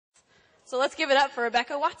So let's give it up for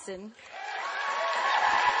Rebecca Watson.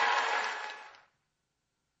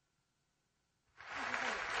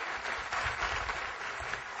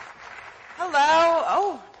 Hello.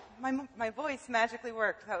 Oh, my voice magically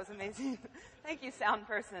worked. That was amazing. Thank you, sound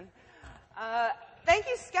person. Thank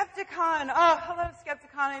you, Skepticon. Oh, hello,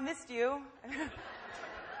 Skepticon. I missed you.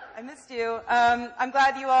 I missed you. I'm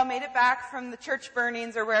glad you all made it back from the church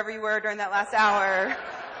burnings or wherever you were during that last hour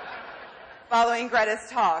following Greta's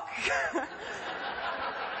talk.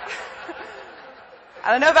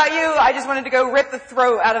 I don't know about you. I just wanted to go rip the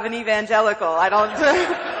throat out of an evangelical. I don't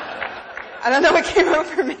know what came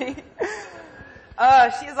over me.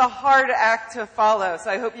 She is a hard act to follow,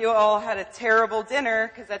 so I hope you all had a terrible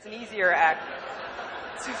dinner, because that's an easier act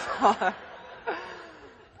to follow.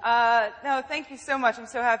 No, thank you so much. I'm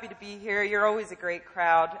so happy to be here. You're always a great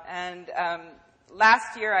crowd. And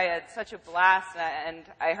last year I had such a blast, and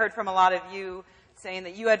I heard from a lot of you saying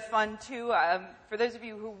that you had fun too. For those of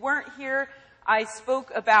you who weren't here, I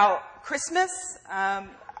spoke about Christmas. I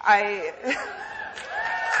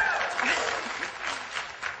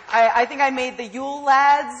think I made the Yule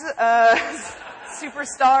Lads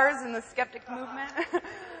superstars in the skeptic movement.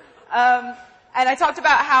 And I talked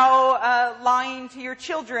about how lying to your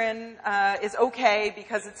children is okay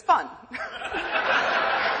because it's fun.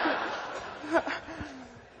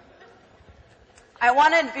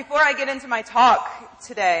 Before I get into my talk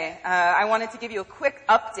today, I wanted to give you a quick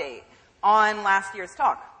update on last year's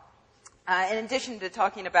talk. In addition to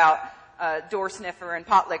talking about door sniffer and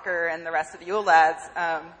pot liquor and the rest of the Yule Lads,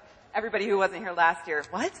 everybody who wasn't here last year,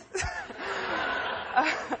 what?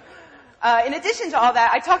 In addition to all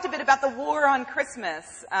that, I talked a bit about the war on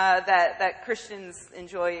Christmas that Christians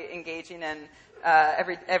enjoy engaging in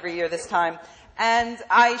every year this time. And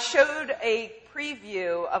I showed a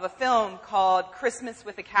preview of a film called Christmas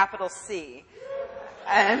with a capital C.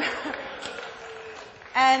 And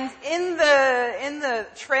in the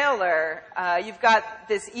trailer, you've got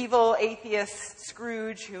this evil atheist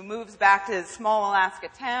Scrooge who moves back to his small Alaska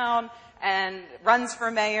town and runs for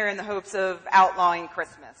mayor in the hopes of outlawing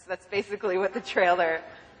Christmas. That's basically what the trailer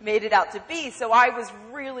made it out to be. So I was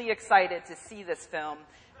really excited to see this film.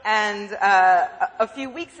 And a few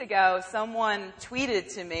weeks ago, someone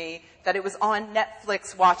tweeted to me that it was on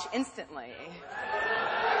Netflix Watch Instantly.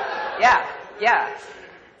 Yeah.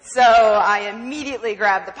 So I immediately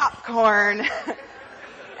grabbed the popcorn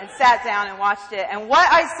and sat down and watched it. And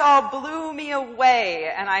what I saw blew me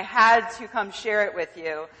away, and I had to come share it with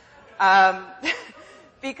you.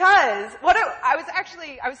 Because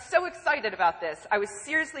I was so excited about this. I was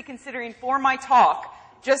seriously considering for my talk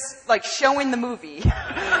just like showing the movie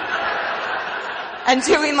and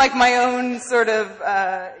doing like my own sort of,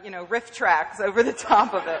 riff tracks over the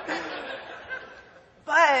top of it.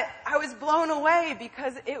 But I was blown away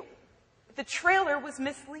because the trailer was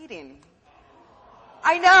misleading.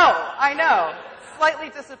 I know.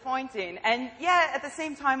 Slightly disappointing. And yet, at the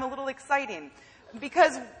same time, a little exciting.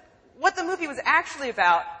 Because what the movie was actually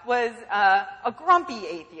about was a grumpy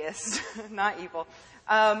atheist, not evil,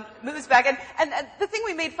 moves back. And the thing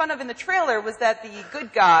we made fun of in the trailer was that the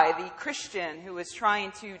good guy, the Christian who was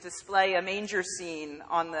trying to display a manger scene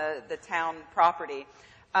on the town property,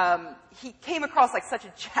 he came across like such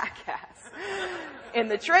a jackass in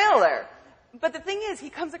the trailer. But the thing is, he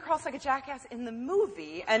comes across like a jackass in the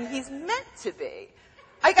movie, and he's meant to be.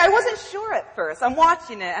 I wasn't sure at first. I'm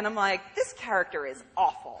watching it, and I'm like, this character is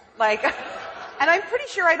awful. And I'm pretty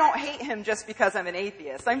sure I don't hate him just because I'm an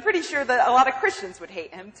atheist. I'm pretty sure that a lot of Christians would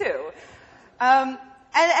hate him, too. And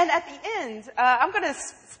at the end, I'm going to,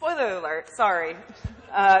 spoiler alert, sorry,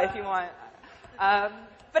 if you want.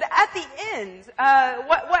 But at the end,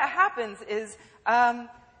 what happens is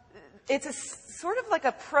it's a sort of like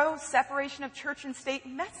a pro-separation of church and state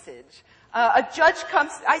message. A judge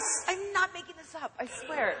comes, I'm not making this up, I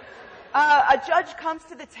swear. A judge comes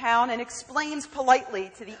to the town and explains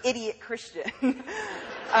politely to the idiot Christian.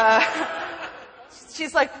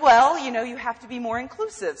 She's like, well, you have to be more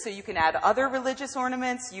inclusive. So you can add other religious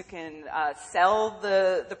ornaments. You can sell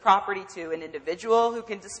the property to an individual who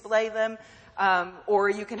can display them. Or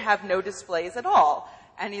you can have no displays at all.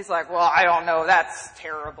 And he's like, well, I don't know, that's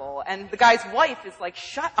terrible. And the guy's wife is like,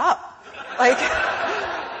 shut up. Like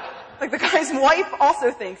the guy's wife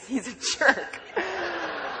also thinks he's a jerk.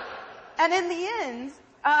 And in the end,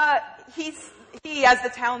 he, as the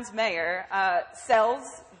town's mayor,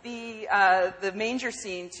 sells the manger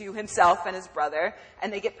scene to himself and his brother,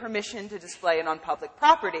 and they get permission to display it on public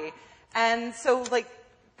property. And so, it's like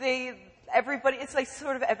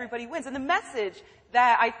sort of everybody wins. And the message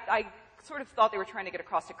that I sort of thought they were trying to get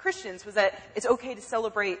across to Christians was that it's okay to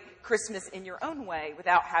celebrate Christmas in your own way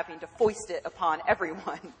without having to foist it upon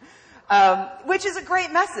everyone, which is a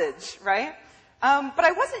great message, right? But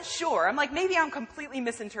I wasn't sure. I'm like, maybe I'm completely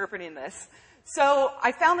misinterpreting this. So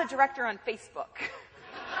I found the director on Facebook.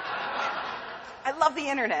 I love the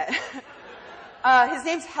internet. His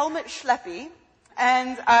name's Helmut Schleppy,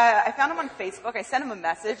 and I found him on Facebook. I sent him a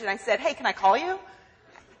message, and I said, hey, can I call you?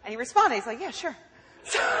 And he responded. He's like, yeah, sure.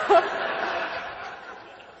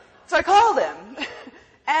 So I called him,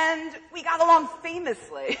 and we got along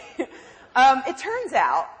famously. It turns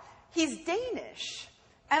out he's Danish.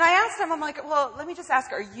 And I asked him, I'm like, well, let me just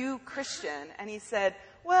ask, are you Christian? And he said,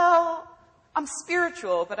 well, I'm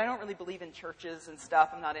spiritual, but I don't really believe in churches and stuff.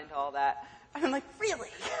 I'm not into all that. And I'm like, really?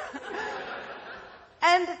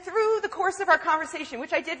 And through the course of our conversation,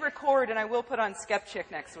 which I did record and I will put on Skepchick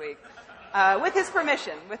next week, with his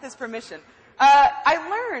permission, I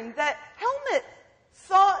learned that Helmut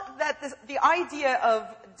thought that the idea of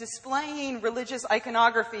displaying religious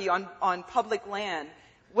iconography on public land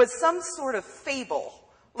was some sort of fable.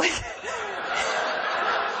 Like,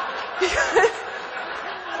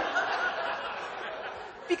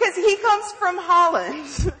 because he comes from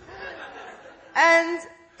Holland. And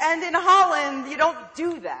in Holland, you don't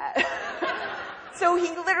do that. So he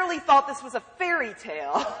literally thought this was a fairy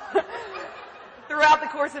tale throughout the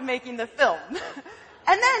course of making the film.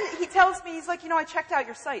 And then he tells me, he's like, I checked out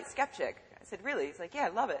your site, Skepchick. I said, really? He's like, yeah, I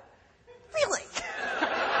love it. Really?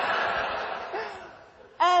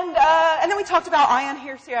 And then we talked about Ayaan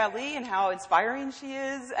Hirsi Ali and how inspiring she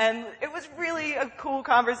is, and it was really a cool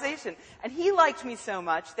conversation. And he liked me so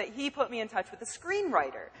much that he put me in touch with the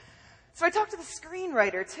screenwriter. So I talked to the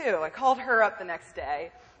screenwriter, too. I called her up the next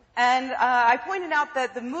day. And I pointed out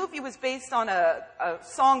that the movie was based on a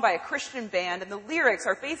song by a Christian band, and the lyrics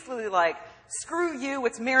are basically like, screw you,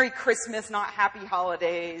 it's Merry Christmas, not Happy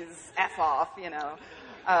Holidays, F off,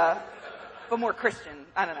 but more Christian.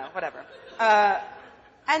 I don't know, whatever.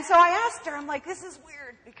 And so I asked her, I'm like, this is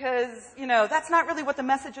weird because, that's not really what the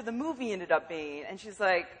message of the movie ended up being. And she's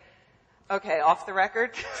like, okay, off the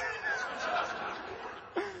record.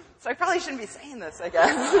 So I probably shouldn't be saying this, I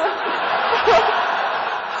guess.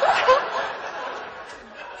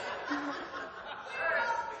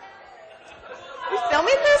 Are you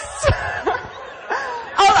filming this?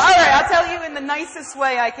 All right, I'll tell you in the nicest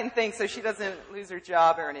way I can think so she doesn't lose her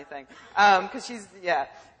job or anything. Because she's, yeah.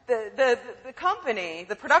 The company,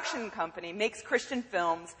 the production company, makes Christian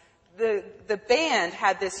films. The band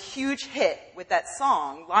had this huge hit with that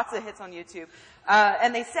song, lots of hits on YouTube,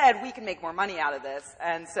 and they said, we can make more money out of this.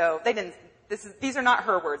 And so they didn't, these are not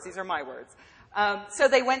her words, these are my words. So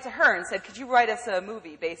they went to her and said, could you write us a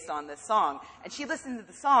movie based on this song? And she listened to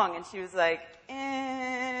the song and she was like,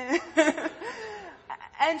 eh.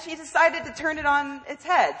 And she decided to turn it on its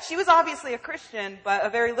head. She was obviously a Christian, but a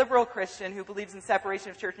very liberal Christian who believes in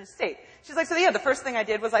separation of church and state. She's like, so yeah, the first thing I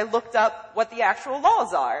did was I looked up what the actual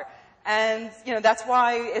laws are. And, that's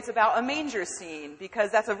why it's about a manger scene,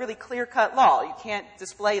 because that's a really clear-cut law. You can't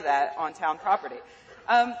display that on town property.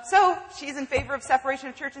 So she's in favor of separation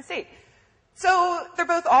of church and state. So they're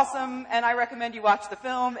both awesome, and I recommend you watch the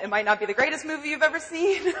film. It might not be the greatest movie you've ever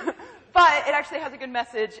seen, but it actually has a good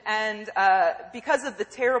message. And because of the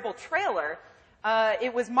terrible trailer,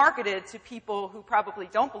 it was marketed to people who probably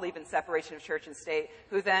don't believe in separation of church and state,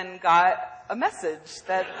 who then got a message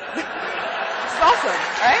that is awesome,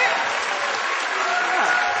 right? Yeah.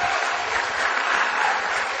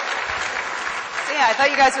 So yeah, I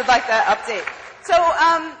thought you guys would like that update.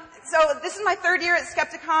 So this is my third year at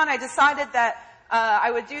Skepticon. I decided that I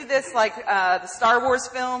would do this like the Star Wars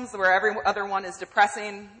films, where every other one is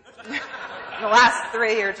depressing. The last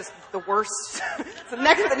three are just the worst. So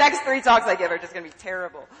the next three talks I give are just going to be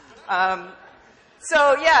terrible.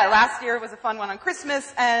 So yeah, last year was a fun one on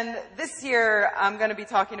Christmas, and this year I'm going to be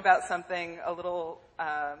talking about something a little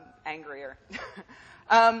angrier.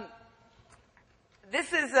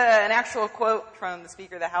 This is an actual quote from the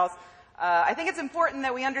Speaker of the House. I think it's important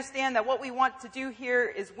that we understand that what we want to do here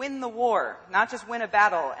is win the war, not just win a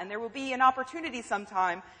battle. And there will be an opportunity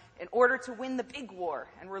sometime in order to win the big war,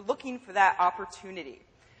 and we're looking for that opportunity.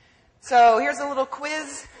 So here's a little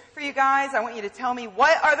quiz for you guys. I want you to tell me,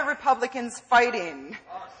 what are the Republicans fighting?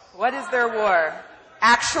 What is their war?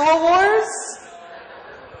 Actual wars?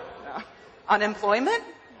 No. Unemployment?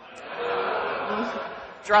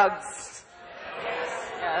 Drugs?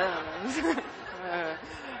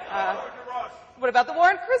 What about the war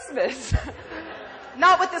on Christmas?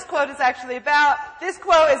 Not what this quote is actually about. This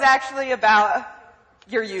quote is actually about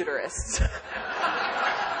your uterus.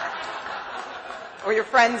 Or your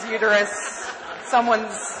friend's uterus,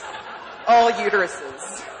 someone's all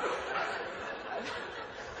uteruses.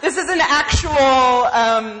 This is an actual,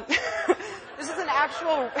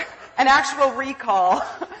 an actual recall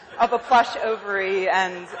of a plush ovary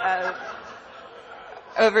and,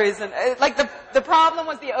 ovaries and, like the problem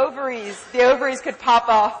was the ovaries. The ovaries could pop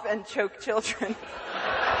off and choke children.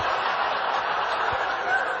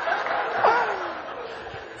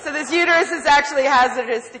 So this uterus is actually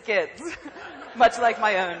hazardous to kids. Much like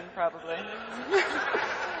my own, probably.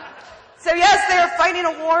 So yes, they are fighting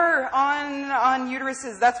a war on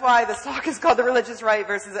uteruses. That's why this talk is called The Religious Right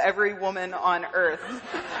versus Every Woman on Earth.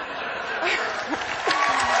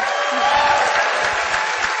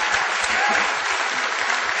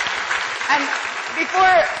 And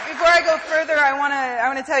before I go further, I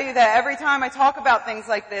want to tell you that every time I talk about things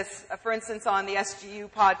like this, for instance on the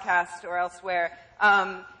SGU podcast or elsewhere,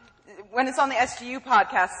 when it's on the SGU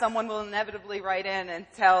podcast, someone will inevitably write in and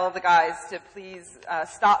tell the guys to please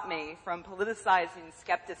stop me from politicizing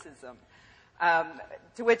skepticism.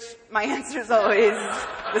 To which my answer is always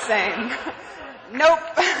the same. Nope.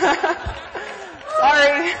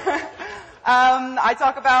 Sorry. I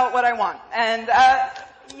talk about what I want. And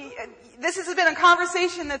this has been a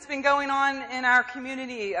conversation that's been going on in our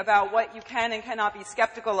community about what you can and cannot be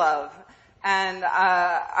skeptical of. And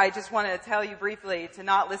I just want to tell you briefly to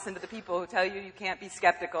not listen to the people who tell you you can't be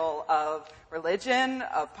skeptical of religion,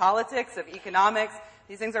 of politics, of economics.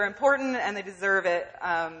 These things are important and they deserve it.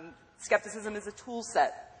 Skepticism is a tool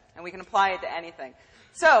set, and we can apply it to anything.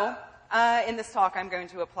 So, in this talk, I'm going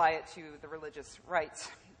to apply it to the religious right.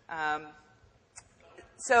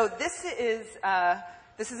 So this is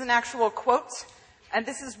an actual quote, and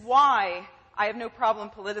this is why I have no problem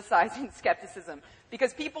politicizing skepticism.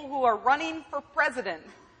 Because people who are running for president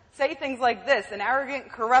say things like this: an arrogant,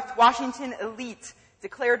 corrupt Washington elite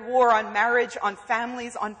declared war on marriage, on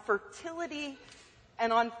families, on fertility,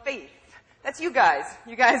 and on faith. That's you guys.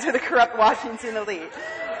 You guys are the corrupt Washington elite.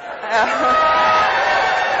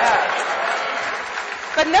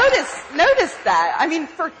 But notice that. I mean,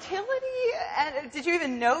 fertility, and did you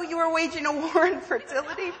even know you were waging a war on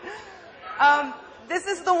fertility? This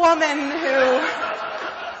is the woman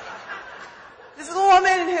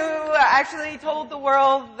who actually told the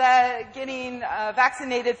world that getting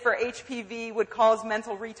vaccinated for HPV would cause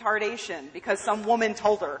mental retardation because some woman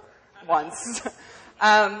told her once.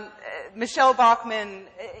 Michelle Bachmann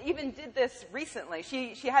even did this recently.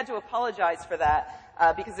 She had to apologize for that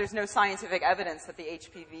because there's no scientific evidence that the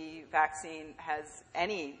HPV vaccine has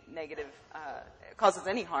any negative, causes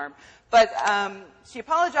any harm. But she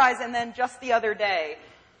apologized, and then just the other day,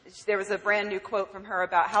 there was a brand new quote from her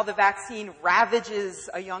about how the vaccine ravages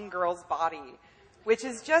a young girl's body, which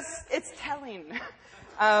is just, it's telling.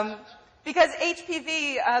 Because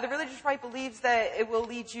HPV, the religious right believes that it will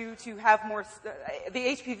lead you to have more, the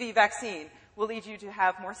HPV vaccine will lead you to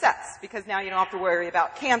have more sex, because now you don't have to worry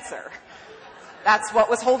about cancer. That's what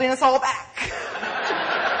was holding us all back.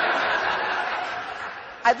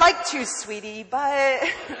 I'd like to, sweetie, but in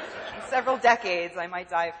several decades I might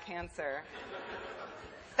die of cancer.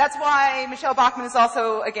 That's why Michelle Bachmann is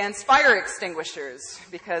also against fire extinguishers,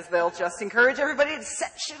 because they'll just encourage everybody to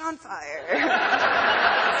set shit on fire.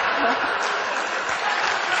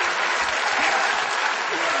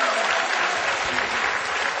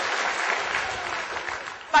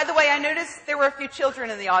 By the way, I noticed there were a few children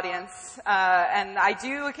in the audience, and I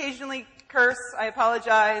do occasionally curse. I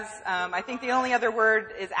apologize. I think the only other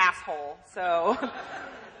word is asshole, so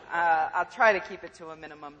I'll try to keep it to a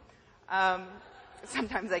minimum.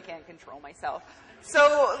 Sometimes I can't control myself.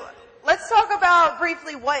 So let's talk about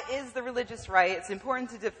briefly what is the religious right. It's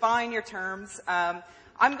important to define your terms.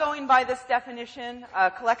 I'm going by this definition: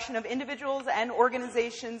 a collection of individuals and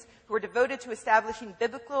organizations who are devoted to establishing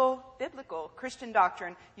biblical Christian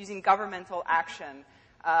doctrine using governmental action.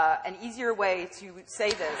 An easier way to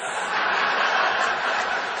say this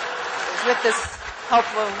is with this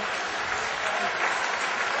helpful,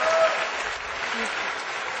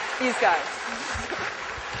 these guys.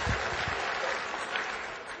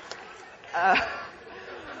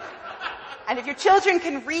 And if your children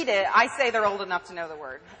can read it, I say they're old enough to know the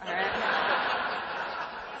word. All right?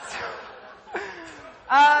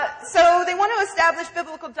 So they want to establish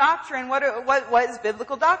biblical doctrine. What is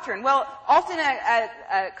biblical doctrine? Well, often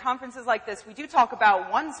at conferences like this, we do talk about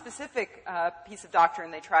one specific piece of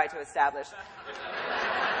doctrine they try to establish,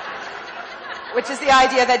 which is the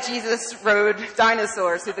idea that Jesus rode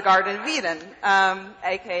dinosaurs through the Garden of Eden,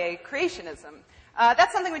 aka creationism.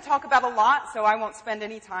 That's something we talk about a lot, so I won't spend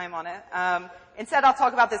any time on it. Instead, I'll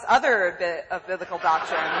talk about this other bit of biblical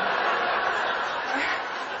doctrine.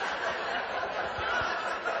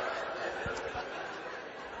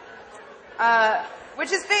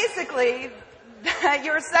 which is basically that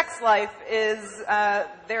your sex life is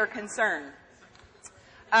their concern.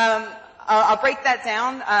 I'll break that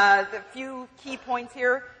down. The few key points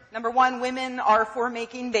here. Number one, women are for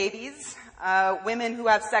making babies. Women who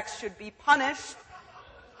have sex should be punished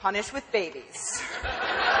with babies.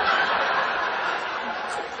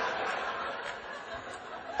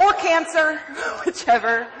 Or cancer,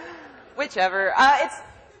 whichever.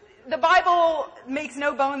 The Bible makes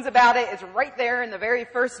no bones about it. It's right there in the very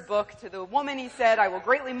first book. To the woman he said, I will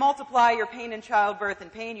greatly multiply your pain in childbirth. In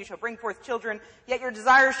pain you shall bring forth children, yet your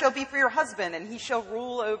desire shall be for your husband, and he shall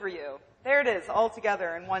rule over you. There it is, all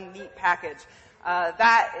together in one neat package.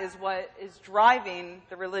 That is what is driving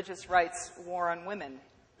the religious rights war on women.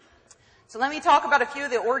 So let me talk about a few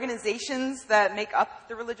of the organizations that make up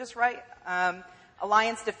the religious right.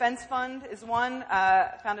 Alliance Defense Fund is one,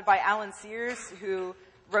 founded by Alan Sears, who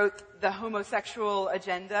wrote The Homosexual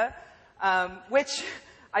Agenda, which,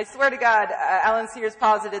 I swear to God, Alan Sears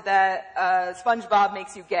posited that SpongeBob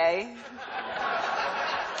makes you gay.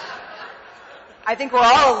 I think we're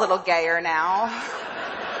all a little gayer now,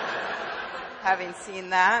 having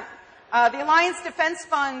seen that. The Alliance Defense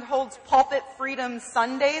Fund holds Pulpit Freedom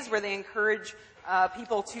Sundays, where they encourage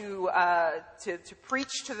people to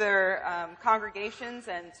preach to their congregations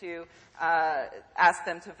and to ask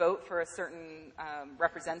them to vote for a certain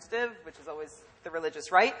representative, which is always the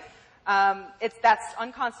religious right. That's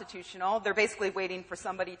unconstitutional. They're basically waiting for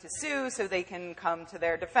somebody to sue so they can come to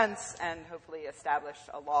their defense and hopefully establish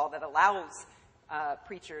a law that allows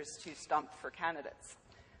preachers to stump for candidates.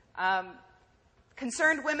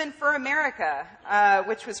 Concerned Women for America,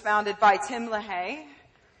 which was founded by Tim LaHaye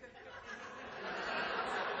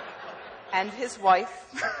and his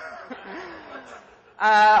wife.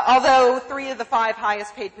 Although 3 of the 5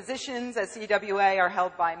 highest paid positions at CWA are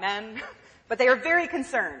held by men, but they are very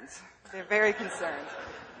concerned. They're very concerned.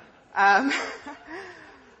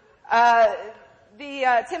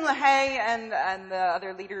 Tim LaHaye and the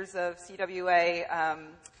other leaders of CWA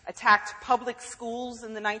attacked public schools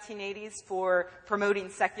in the 1980s for promoting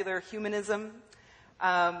secular humanism.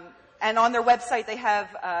 And on their website, they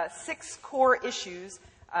have 6 core issues: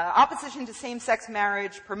 opposition to same-sex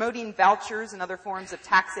marriage, promoting vouchers and other forms of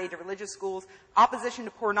tax aid to religious schools, opposition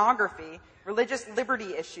to pornography, religious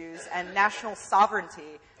liberty issues, and national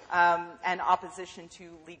sovereignty, and opposition to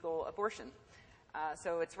legal abortion.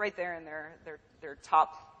 So it's right there in their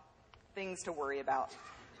top things to worry about.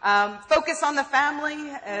 Focus on the family.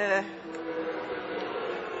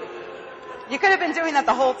 You could have been doing that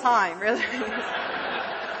the whole time, really.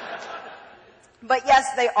 But yes,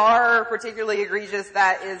 they are particularly egregious.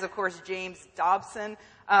 That is, of course, James Dobson,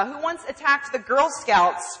 who once attacked the Girl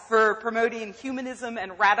Scouts for promoting humanism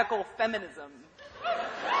and radical feminism.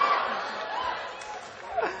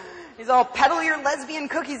 He's all, peddle your lesbian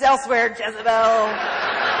cookies elsewhere, Jezebel.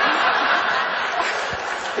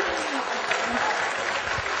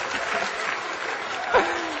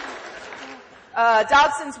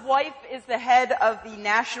 Dobson's wife is the head of the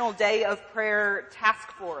National Day of Prayer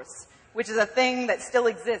Task Force, which is a thing that still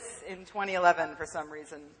exists in 2011 for some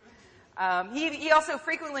reason. He also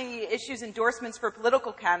frequently issues endorsements for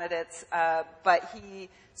political candidates, but he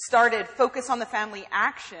started Focus on the Family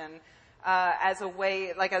Action as a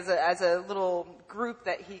way, like as a little group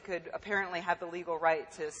that he could apparently have the legal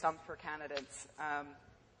right to stump for candidates.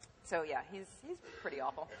 So yeah, he's pretty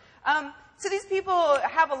awful. So these people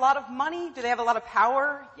have a lot of money. Do they have a lot of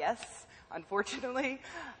power? Yes, unfortunately.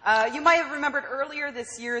 You might have remembered earlier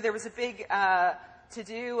this year there was a big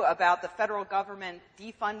to-do about the federal government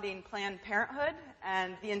defunding Planned Parenthood,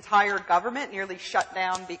 and the entire government nearly shut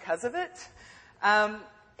down because of it.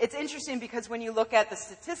 It's interesting because when you look at the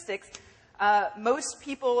statistics, most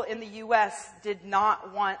people in the U.S. did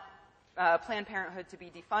not want Planned Parenthood to be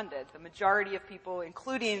defunded. The majority of people,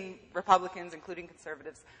 including Republicans, including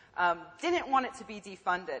conservatives, didn't want it to be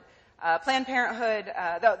defunded. Planned Parenthood,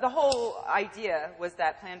 the whole idea was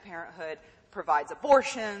that Planned Parenthood provides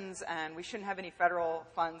abortions, and we shouldn't have any federal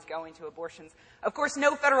funds going to abortions. Of course,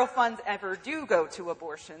 no federal funds ever do go to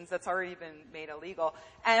abortions. That's already been made illegal.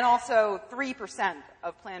 And also, 3%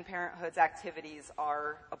 of Planned Parenthood's activities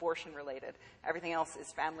are abortion-related. Everything else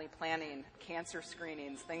is family planning, cancer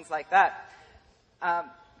screenings, things like that. I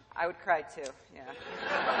would cry, too, yeah.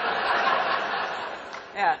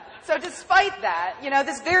 Yeah. So despite that,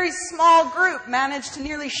 this very small group managed to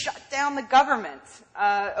nearly shut down the government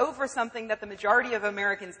over something that the majority of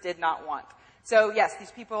Americans did not want. So yes,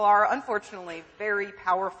 these people are unfortunately very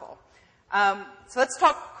powerful. So let's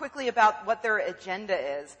talk quickly about what their agenda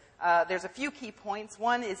is. There's a few key points.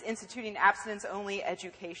 One is instituting abstinence-only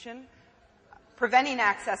education. preventing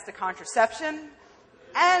access to contraception,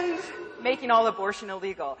 and making all abortion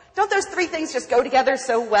illegal. Don't those three things just go together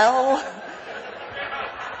so well?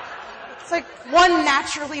 It's like one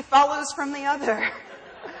naturally follows from the other.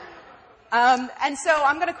 And so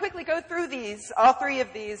I'm going to quickly go through these, all three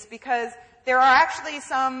of these, because there are actually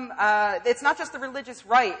some, it's not just the religious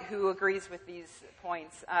right who agrees with these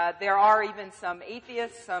points. There are even some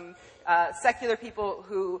atheists, some secular people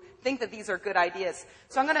who think that these are good ideas.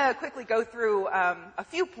 So I'm going to quickly go through a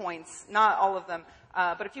few points, not all of them,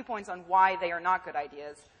 but a few points on why they are not good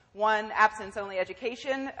ideas. One, abstinence-only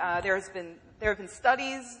education. There have been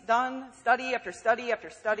studies done, study after study after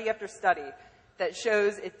study after study, that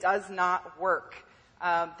shows it does not work.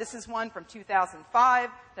 This is one from 2005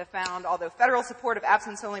 that found, although federal support of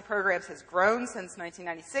abstinence-only programs has grown since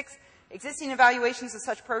 1996, existing evaluations of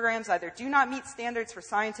such programs either do not meet standards for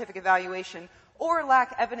scientific evaluation or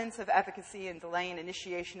lack evidence of efficacy in delaying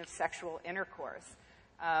initiation of sexual intercourse.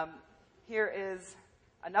 Here is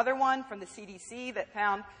another one from the CDC that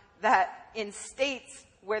found that in states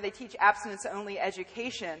where they teach abstinence-only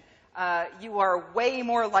education, you are way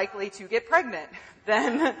more likely to get pregnant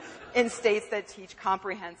than in states that teach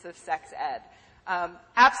comprehensive sex ed.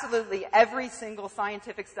 Absolutely every single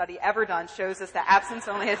scientific study ever done shows us that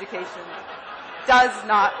abstinence-only education does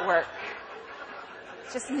not work.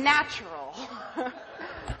 It's just natural.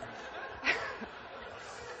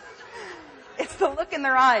 It's the look in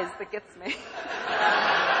their eyes that gets me.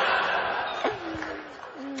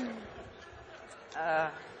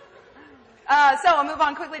 So I'll move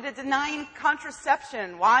on quickly to denying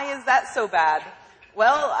contraception. Why is that so bad?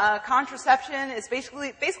 Well, contraception is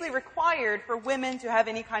basically required for women to have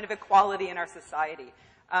any kind of equality in our society.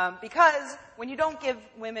 Because when you don't give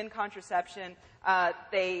women contraception,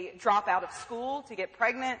 they drop out of school to get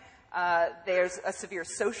pregnant. There's a severe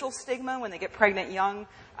social stigma when they get pregnant young.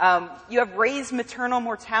 You have raised maternal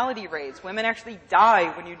mortality rates. Women actually die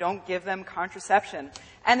when you don't give them contraception.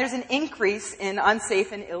 And there's an increase in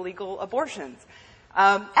unsafe and illegal abortions.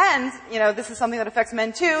 And, this is something that affects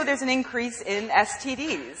men too. There's an increase in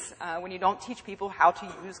STDs when you don't teach people how to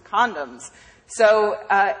use condoms. So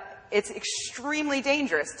it's extremely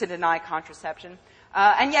dangerous to deny contraception.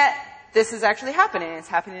 And yet, this is actually happening. It's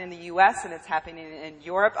happening in the U.S. and it's happening in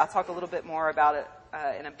Europe. I'll talk a little bit more about it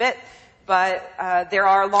in a bit. But there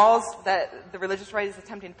are laws that the religious right is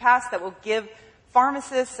attempting to pass that will give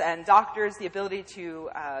pharmacists and doctors the ability to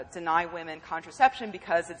deny women contraception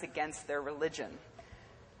because it's against their religion.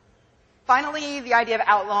 Finally, the idea of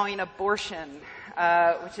outlawing abortion,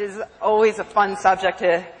 which is always a fun subject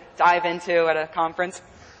to dive into at a conference.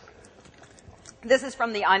 This is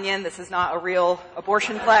from The Onion. This is not a real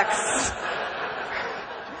abortion flex.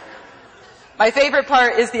 My favorite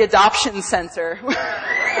part is the adoption center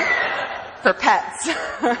for pets.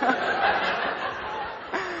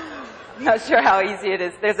 I'm not sure how easy it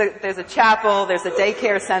is. There's a chapel, there's a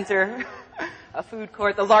daycare center, a food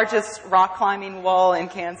court, the largest rock climbing wall in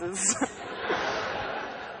Kansas.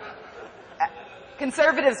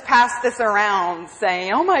 Conservatives pass this around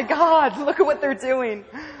saying, "Oh my God, look at what they're doing."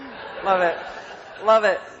 Love it. Love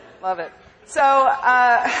it. Love it. So,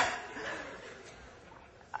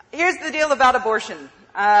 here's the deal about abortion.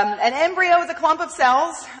 An embryo is a clump of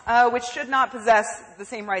cells, which should not possess the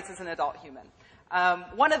same rights as an adult human.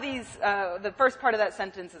 One of these, the first part of that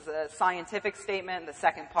sentence is a scientific statement. The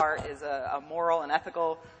second part is a moral and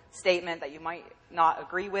ethical statement that you might not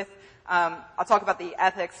agree with. I'll talk about the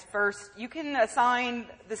ethics first. You can assign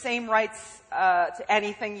the same rights to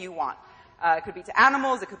anything you want. It could be to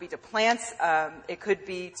animals, it could be to plants, it could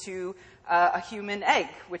be to a human egg,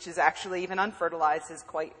 which is actually, even unfertilized, is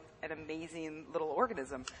quite an amazing little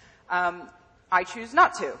organism. I choose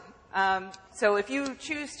not to. So if you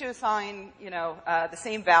choose to assign, the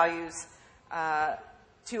same values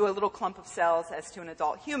to a little clump of cells as to an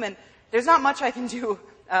adult human, there's not much I can do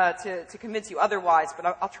to convince you otherwise,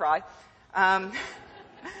 but I'll try.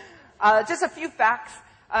 Just a few facts.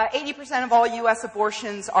 80% of all U.S.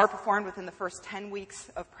 abortions are performed within the first 10 weeks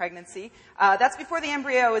of pregnancy. That's before the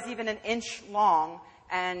embryo is even an inch long,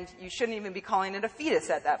 and you shouldn't even be calling it a fetus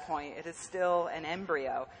at that point. It is still an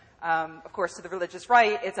embryo. Of course, to the religious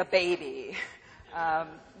right, it's a baby.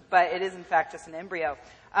 But it is, in fact, just an embryo.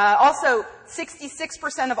 Also,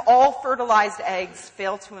 66% of all fertilized eggs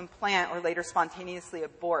fail to implant or later spontaneously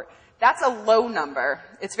abort. That's a low number.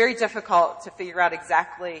 It's very difficult to figure out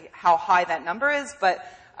exactly how high that number is, but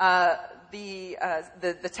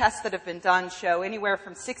the tests that have been done show anywhere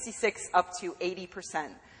from 66 up to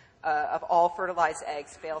 80% of all fertilized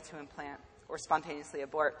eggs fail to implant or spontaneously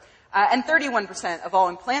abort. And 31% of all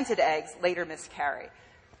implanted eggs later miscarry.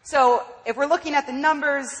 So if we're looking at the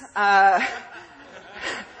numbers,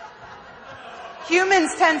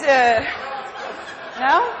 Humans tend to...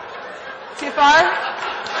 No? Too far?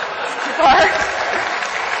 Too far?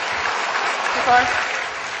 Too far?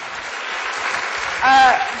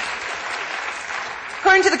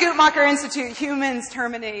 According to the Guttmacher Institute, humans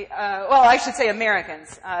terminate, I should say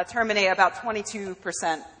Americans, terminate about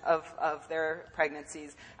 22% of their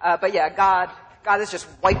pregnancies. But yeah, God is just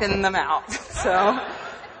wiping them out. So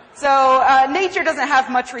nature doesn't have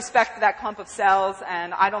much respect for that clump of cells,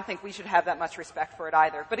 and I don't think we should have that much respect for it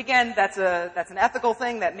either. But again, that's an ethical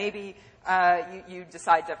thing that maybe you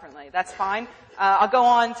decide differently. That's fine. I'll go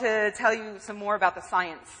on to tell you some more about the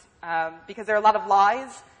science, because there are a lot of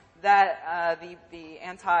lies that the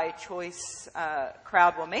anti-choice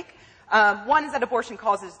crowd will make. One is that abortion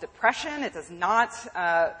causes depression. It does not.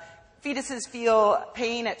 Fetuses feel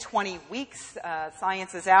pain at 20 weeks.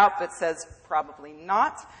 Science is out, but says probably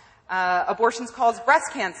not. Abortions cause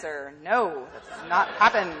breast cancer. No, that does not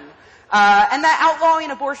happen. And that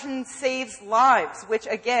outlawing abortion saves lives, which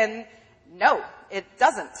again, no, it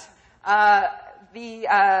doesn't.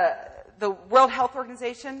 The World Health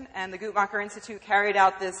Organization and the Guttmacher Institute carried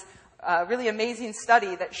out this really amazing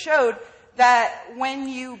study that showed that when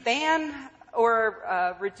you ban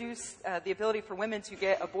or reduce the ability for women to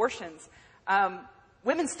get abortions,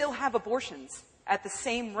 women still have abortions at the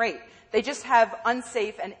same rate. They just have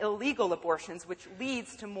unsafe and illegal abortions, which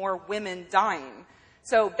leads to more women dying.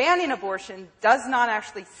 So banning abortion does not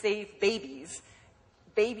actually save babies.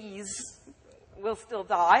 Babies will still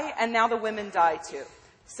die, and now the women die too.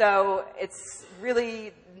 So it's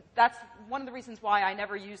really, that's one of the reasons why I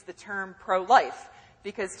never use the term pro-life.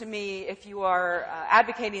 Because to me, if you are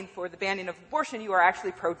advocating for the banning of abortion, you are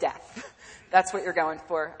actually pro-death. That's what you're going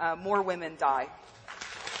for. More women die.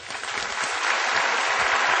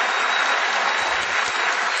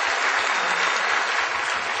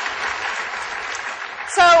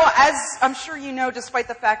 So, as I'm sure you know, despite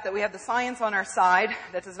the fact that we have the science on our side,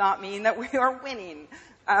 that does not mean that we are winning.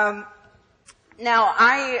 Now,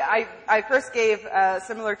 I first gave a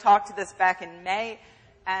similar talk to this back in May,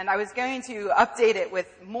 and I was going to update it with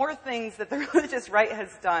more things that the religious right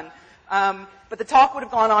has done. But the talk would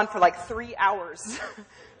have gone on for like 3 hours.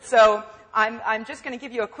 So I'm just going to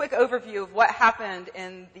give you a quick overview of what happened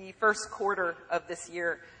in the first quarter of this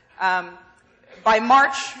year. By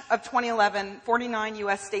March of 2011, 49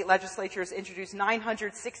 U.S. state legislatures introduced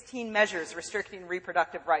 916 measures restricting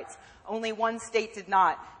reproductive rights. Only one state did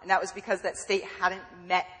not, and that was because that state hadn't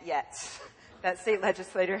met yet. That state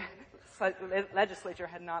legislature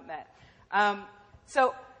had not met.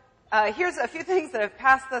 Here's a few things that have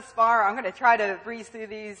passed thus far. I'm going to try to breeze through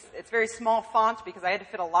these. It's very small font because I had to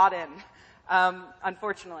fit a lot in,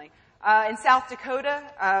 unfortunately. In South Dakota,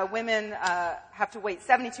 women have to wait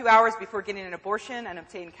 72 hours before getting an abortion and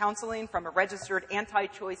obtain counseling from a registered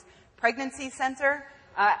anti-choice pregnancy center.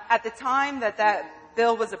 At the time that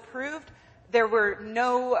bill was approved, there were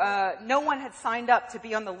no one had signed up to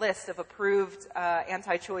be on the list of approved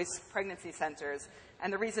anti-choice pregnancy centers.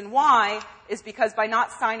 And the reason why is because by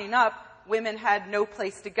not signing up, women had no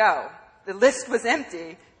place to go. The list was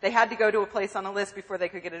empty. They had to go to a place on a list before they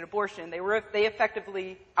could get an abortion. They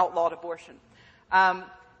effectively outlawed abortion.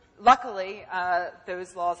 Luckily,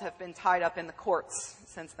 those laws have been tied up in the courts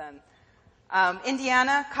since then.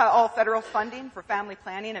 Indiana cut all federal funding for family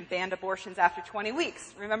planning and banned abortions after 20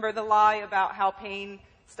 weeks. Remember the lie about how pain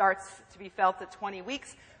starts to be felt at 20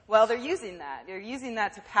 weeks? Well, they're using that. They're using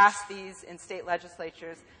that to pass these in state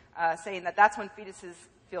legislatures, saying that that's when fetuses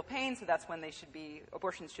feel pain, so that's when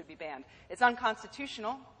abortions should be banned. It's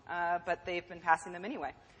unconstitutional, but they've been passing them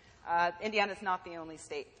anyway. Indiana's not the only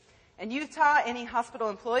state. In Utah, any hospital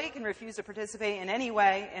employee can refuse to participate in any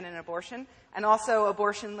way in an abortion, and also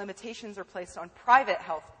abortion limitations are placed on private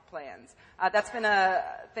health plans. That's been a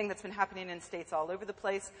thing that's been happening in states all over the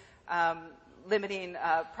place, limiting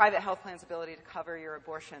private health plans' ability to cover your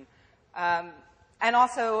abortion. And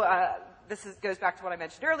also, goes back to what I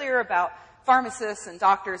mentioned earlier about pharmacists and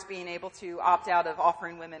doctors being able to opt out of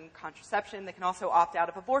offering women contraception. They can also opt out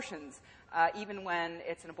of abortions, even when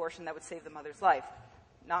it's an abortion that would save the mother's life.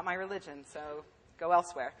 Not my religion, so go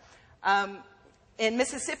elsewhere. In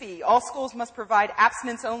Mississippi, all schools must provide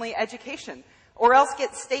abstinence-only education, or else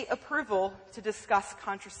get state approval to discuss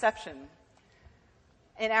contraception.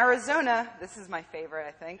 In Arizona, this is my favorite,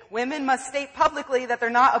 I think, women must state publicly that they're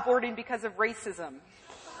not aborting because of racism.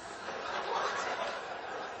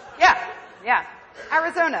 Yeah,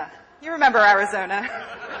 Arizona. You remember Arizona.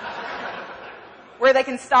 Where they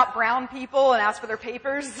can stop brown people and ask for their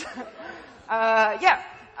papers.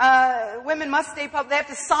 Women must stay public. They have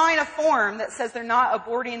to sign a form that says they're not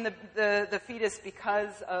aborting the fetus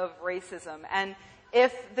because of racism. And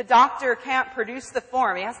If the doctor can't produce the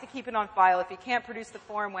form, he has to keep it on file. If he can't produce the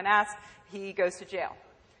form when asked, he goes to jail.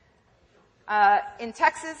 In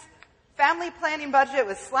Texas, family planning budget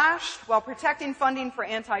was slashed while protecting funding for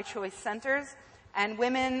anti-choice centers. And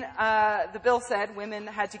women, the bill said women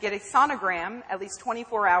had to get a sonogram at least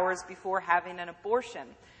 24 hours before having an abortion.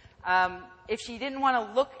 If she didn't want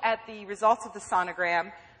to look at the results of the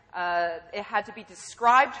sonogram, it had to be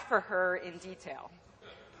described for her in detail.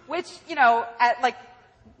 Which, you know, at like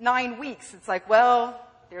 9 weeks, it's like, well,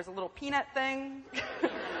 there's a little peanut thing.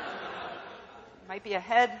 Might be a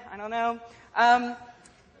head, I don't know.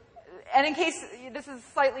 And in case this is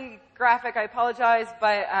slightly graphic, I apologize,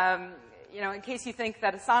 but you know, in case you think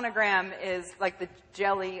that a sonogram is like the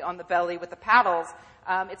jelly on the belly with the paddles,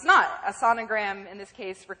 it's not. A sonogram in this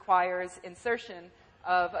case requires insertion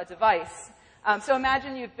of a device. So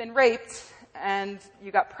imagine you've been raped and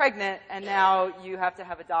you got pregnant, and now you have to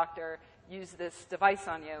have a doctor use this device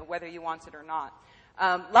on you, whether you want it or not.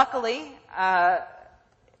 Luckily,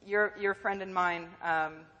 your friend and mine,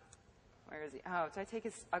 where is he? Oh, did I take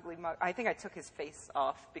his ugly mug? I think I took his face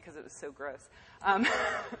off because it was so gross. I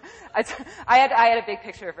had a big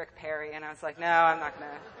picture of Rick Perry, and I was like, no, I'm not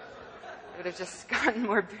going to. I would have just gotten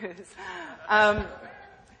more booze.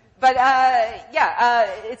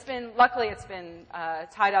 Luckily it's been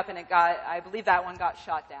tied up, and I believe that one got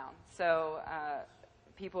shot down. So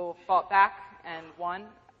people fought back and won.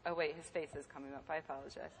 Oh wait, his face is coming up. I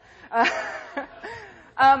apologize.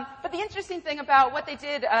 But the interesting thing about what they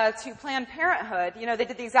did to Planned Parenthood, you know, they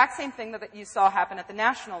did the exact same thing that you saw happen at the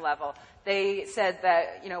national level. They said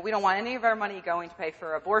that, you know, we don't want any of our money going to pay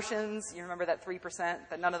for abortions. You remember that 3%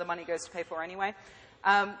 that none of the money goes to pay for anyway?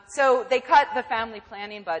 So they cut the family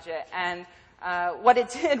planning budget, and what it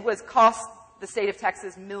did was cost the state of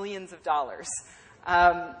Texas millions of dollars.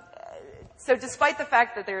 So despite the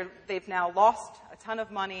fact that they've now lost a ton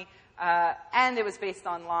of money, and it was based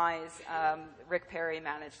on lies, Rick Perry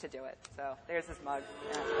managed to do it. So there's his mug.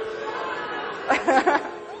 Yeah.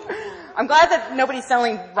 I'm glad that nobody's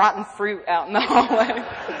selling rotten fruit out in the hallway.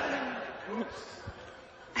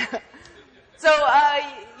 So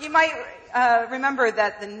you might remember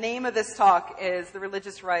that the name of this talk is The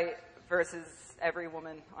Religious Right versus Every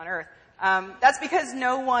Woman on Earth. That's because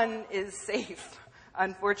no one is safe,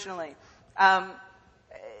 unfortunately.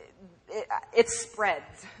 It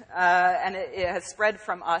spreads, and it has spread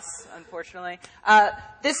from us, unfortunately.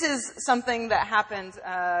 This is something that happened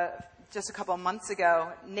just a couple of months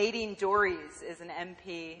ago. Nadine Dorries is an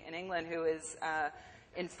MP in England who is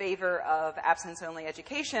in favor of abstinence-only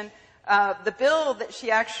education. The bill that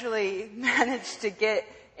she actually managed to get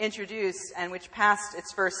introduced, and which passed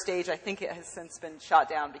its first stage, I think it has since been shot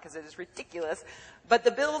down because it is ridiculous, but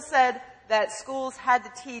the bill said that schools had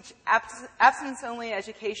to teach abstinence-only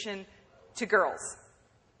education to girls,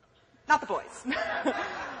 not the boys.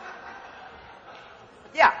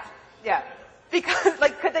 Yeah. Because,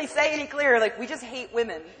 like, could they say any clearer? Like, we just hate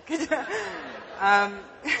women.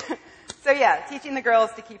 So yeah, teaching the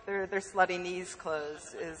girls to keep their slutty knees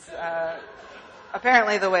closed is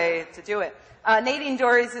apparently the way to do it. Nadine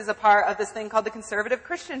Dorries is a part of this thing called the Conservative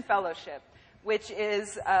Christian Fellowship, which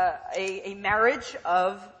is a marriage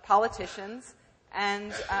of politicians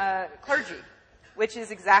and clergy, which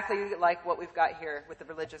is exactly like what we've got here with the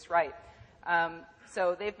religious right.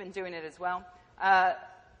 So they've been doing it as well.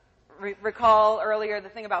 Recall earlier the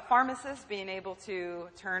thing about pharmacists being able to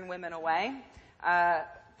turn women away.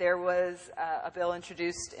 There was a bill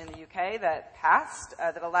introduced in the UK that passed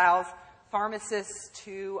that allows pharmacists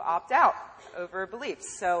to opt out over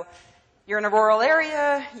beliefs. So you're in a rural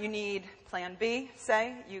area, you need Plan B,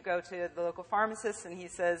 say. You go to the local pharmacist and he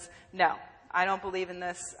says, no, I don't believe in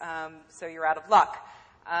this, so you're out of luck.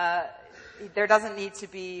 There doesn't need to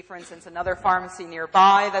be, for instance, another pharmacy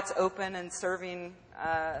nearby that's open and serving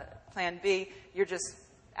Plan B. You're just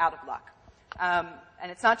out of luck. And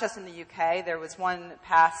it's not just in the UK. There was one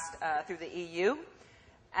passed through the EU.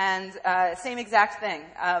 And same exact thing,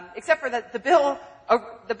 except for that the bill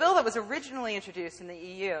that was originally introduced in the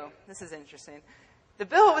EU, this is interesting, the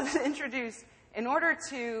bill was introduced in order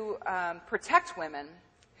to protect women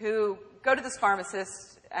who go to this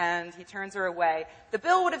pharmacist and he turns her away. The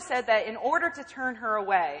bill would have said that in order to turn her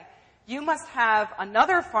away, you must have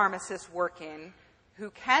another pharmacist working who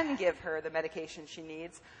can give her the medication she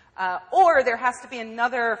needs, or there has to be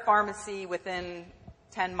another pharmacy within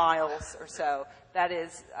 10 miles or so that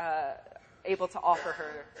is able to offer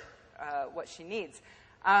her what she needs.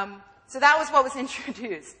 So that was what was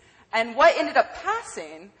introduced. And what ended up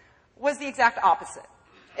passing was the exact opposite.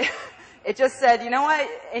 It just said, you know what,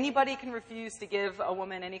 anybody can refuse to give a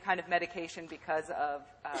woman any kind of medication because of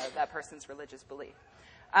that person's religious belief.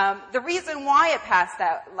 The reason why it passed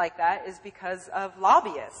like that is because of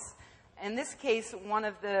lobbyists. In this case, one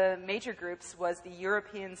of the major groups was the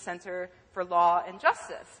European Center for Law and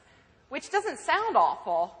Justice, which doesn't sound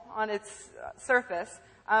awful on its surface.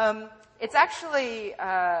 It's actually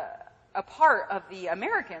a part of the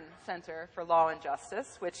American Center for Law and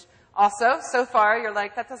Justice, which also, so far, you're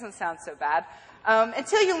like, that doesn't sound so bad.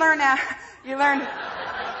 Until you learn that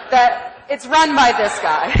it's run by this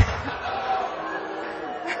guy.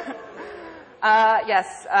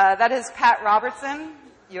 Yes, that is Pat Robertson,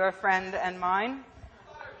 your friend and mine.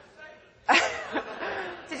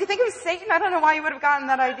 Did you think it was Satan? I don't know why you would have gotten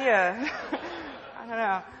that idea. I don't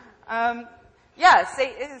know.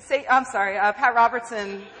 I'm sorry. Pat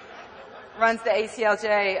Robertson runs the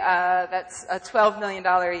ACLJ. That's a $12 million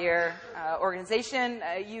a year organization.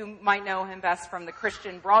 You might know him best from the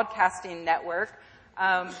Christian Broadcasting Network,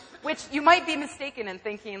 which you might be mistaken in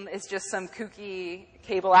thinking is just some kooky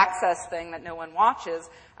cable access thing that no one watches.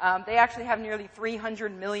 They actually have nearly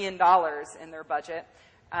 $300 million in their budget.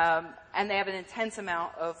 And they have an intense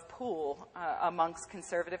amount of pull amongst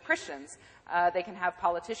conservative Christians. They can have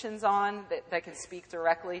politicians on that can speak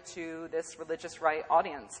directly to this religious right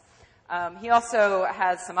audience. He also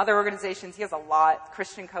has some other organizations. He has a lot.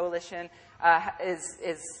 Christian Coalition is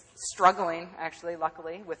struggling, actually,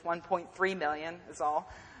 luckily, with 1.3 million is all.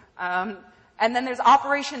 And then there's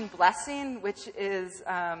Operation Blessing, which is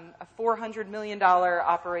a $400 million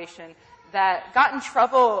operation that got in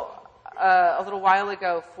trouble a little while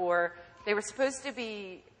ago for, they were supposed to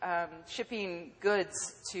be shipping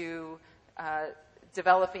goods to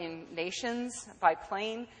developing nations by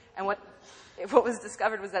plane, and what was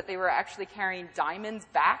discovered was that they were actually carrying diamonds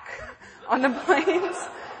back on the planes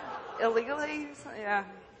illegally. Yeah,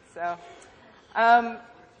 so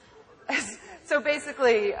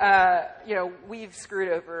basically, we've screwed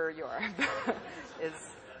over Europe is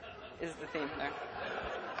the theme there.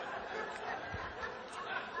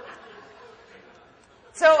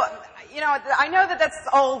 So, I know that that's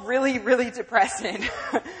all really, really depressing.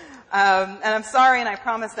 And I'm sorry, and I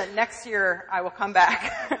promise that next year I will come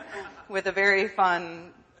back with a very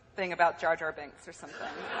fun thing about Jar Jar Binks or something.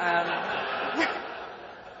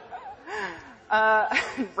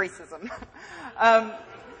 Racism.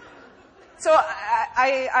 So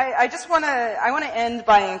I just want to end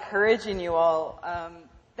by encouraging you all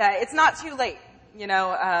that it's not too late.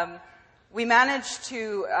 We managed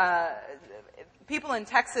to. People in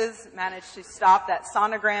Texas managed to stop that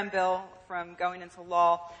sonogram bill from going into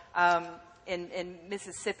law. In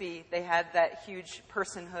Mississippi, they had that huge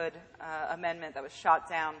personhood amendment that was shot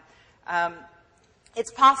down.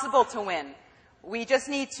 It's possible to win. We just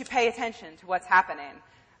need to pay attention to what's happening.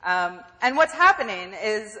 And what's happening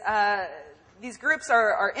is these groups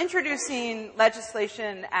are introducing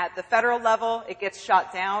legislation at the federal level. It gets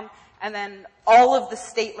shot down. And then all of the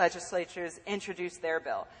state legislatures introduce their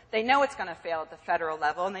bill. They know it's going to fail at the federal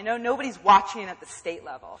level, and they know nobody's watching at the state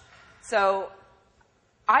level. So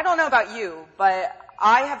I don't know about you, but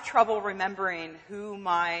I have trouble remembering who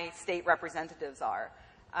my state representatives are.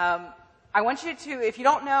 I want you to, if you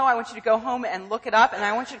don't know, I want you to go home and look it up, and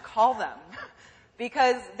I want you to call them.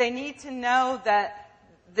 Because they need to know that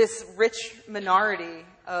this rich minority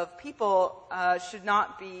of people should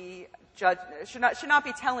not be should not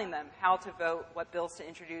be telling them how to vote, what bills to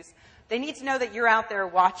introduce. They need to know that you're out there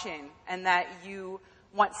watching and that you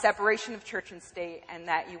want separation of church and state and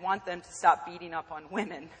that you want them to stop beating up on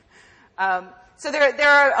women. So there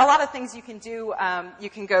are a lot of things you can do. You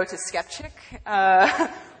can go to Skeptic.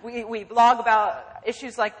 We blog about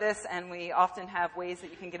issues like this, and we often have ways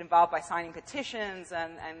that you can get involved by signing petitions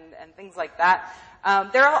and things like that.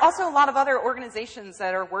 There are also a lot of other organizations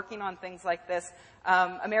that are working on things like this.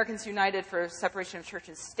 Americans United for Separation of Church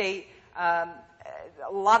and State.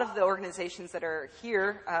 A lot of the organizations that are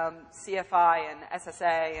here, CFI and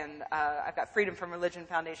SSA, and I've got Freedom from Religion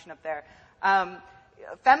Foundation up there.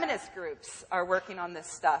 Feminist groups are working on this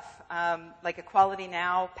stuff, like Equality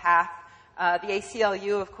Now, PATH. The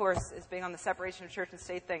ACLU, of course, is big on the separation of church and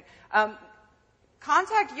state thing.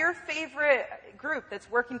 Contact your favorite group that's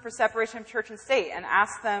working for separation of church and state and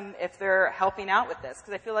ask them if they're helping out with this.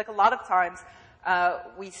 Because I feel like a lot of times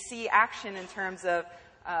we see action in terms of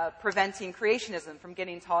preventing creationism from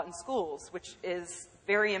getting taught in schools, which is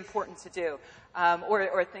very important to do.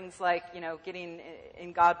 Or things like, getting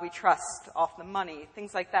In God We Trust off the money,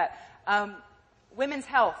 things like that. Women's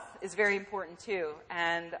health is very important too,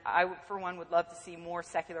 and I, for one, would love to see more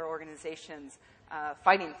secular organizations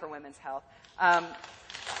fighting for women's health.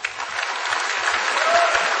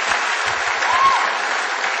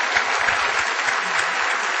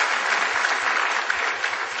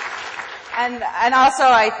 And also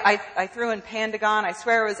I threw in Pandagon. I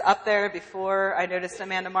swear it was up there before I noticed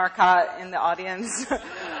Amanda Marcotte in the audience.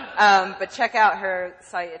 But check out her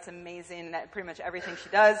site. It's amazing. Pretty much everything she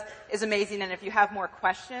does is amazing. And if you have more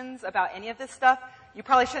questions about any of this stuff, you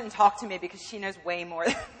probably shouldn't talk to me because she knows way more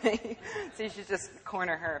than me. So you should just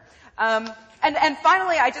corner her. And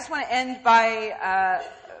finally, I just want to end by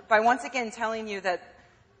once again telling you that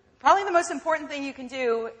probably the most important thing you can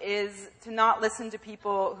do is to not listen to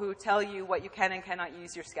people who tell you what you can and cannot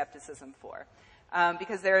use your skepticism for.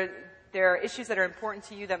 Because there are issues that are important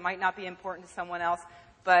to you that might not be important to someone else,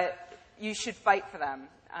 but you should fight for them.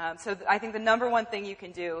 So I think the number one thing you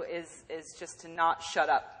can do is just to not shut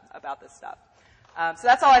up about this stuff. So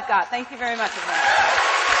that's all I've got. Thank you very much, everyone.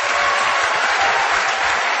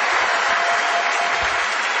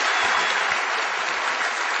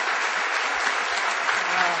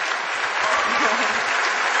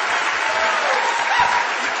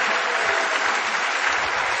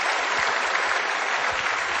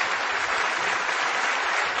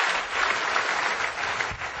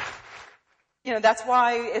 You know, that's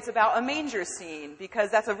why it's about a manger scene, because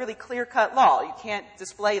that's a really clear-cut law. You can't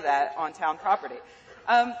display that on town property.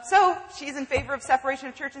 So she's in favor of separation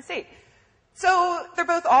of church and state. So they're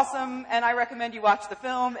both awesome, and I recommend you watch the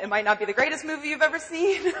film. It might not be the greatest movie you've ever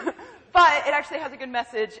seen, but it actually has a good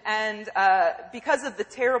message. And because of the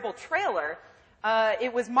terrible trailer,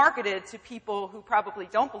 it was marketed to people who probably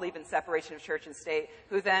don't believe in separation of church and state,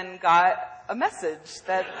 who then got a message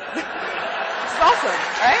that it's awesome,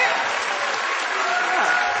 right?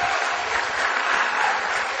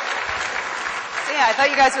 Yeah, I thought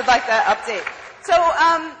you guys would like that update.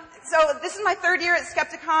 So this is my third year at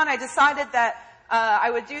Skepticon. I decided that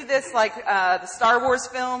I would do this like the Star Wars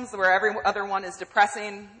films, where every other one is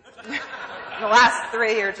depressing. The last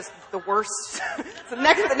three are just the worst. So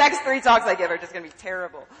the next three talks I give are just going to be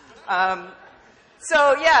terrible.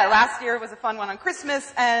 So yeah, last year was a fun one on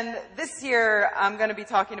Christmas, and this year I'm going to be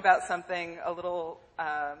talking about something a little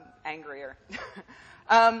angrier.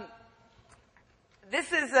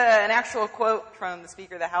 This is an actual quote from the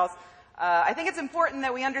Speaker of the House. I think it's important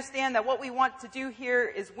that we understand that what we want to do here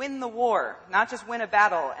is win the war, not just win a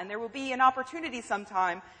battle. And there will be an opportunity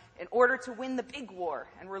sometime in order to win the big war.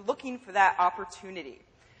 And we're looking for that opportunity.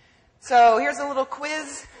 So here's a little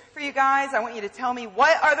quiz for you guys. I want you to tell me,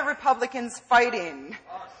 what are the Republicans fighting?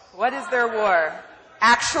 What is their war?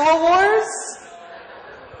 Actual wars?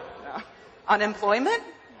 No. Unemployment?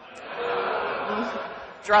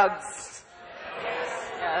 Drugs?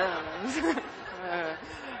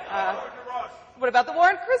 What about the war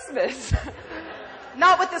on Christmas?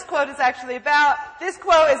 Not what this quote is actually about. This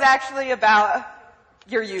quote is actually about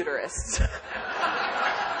your uterus.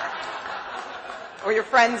 Or your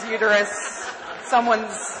friend's uterus.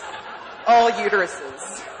 Someone's all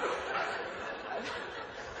uteruses.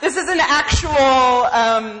 This is an actual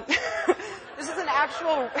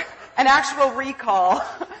recall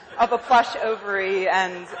of a plush ovary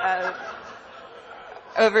and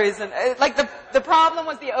ovaries, and like the problem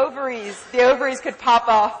was the ovaries. The ovaries could pop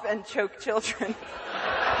off and choke children.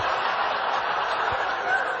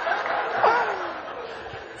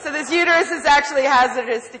 So this uterus is actually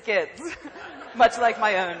hazardous to kids, much like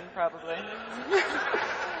my own, probably.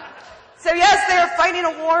 So yes, they are fighting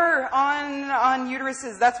a war on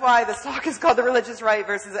uteruses. That's why this talk is called "The Religious Right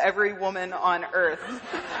versus Every Woman on Earth."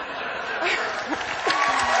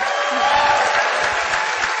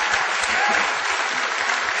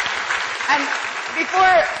 And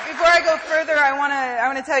before I go further, I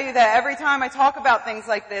want to tell you that every time I talk about things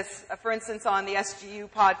like this, for instance, on the SGU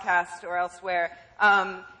podcast or elsewhere,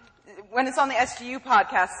 when it's on the SGU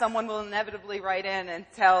podcast, someone will inevitably write in and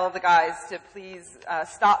tell the guys to please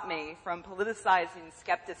stop me from politicizing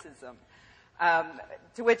skepticism.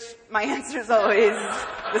 To which my answer is always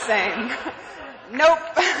the same. Nope.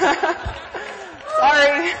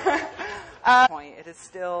 Sorry. It is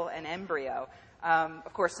still an embryo.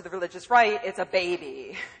 Of course, to the religious right, it's a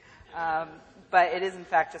baby. But it is, in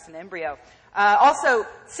fact, just an embryo. Also,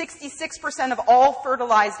 66% of all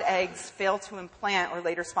fertilized eggs fail to implant or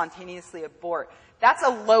later spontaneously abort. That's a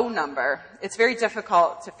low number. It's very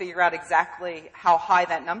difficult to figure out exactly how high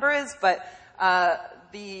that number is, but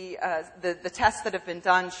the tests that have been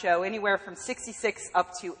done show anywhere from 66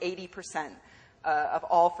 up to 80% of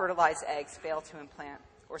all fertilized eggs fail to implant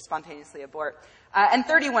or spontaneously abort. And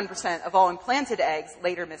 31% of all implanted eggs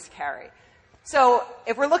later miscarry. So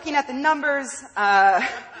if we're looking at the numbers,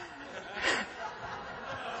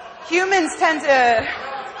 humans tend to...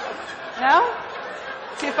 No?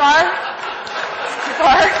 Too far? Too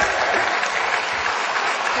far?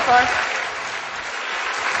 Too far?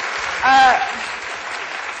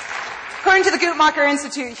 according to the Guttmacher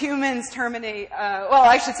Institute, humans terminate, well,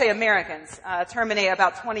 I should say Americans, terminate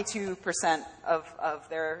about 22% of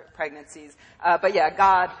their pregnancies. But yeah,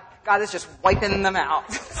 God is just wiping them out.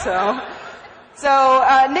 So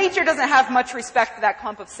nature doesn't have much respect for that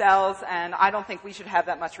clump of cells, and I don't think we should have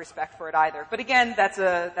that much respect for it either. But again, that's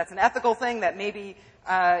an ethical thing that maybe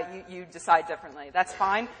you decide differently. That's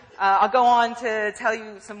fine. I'll go on to tell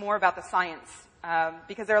you some more about the science,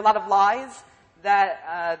 because there are a lot of lies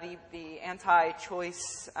that the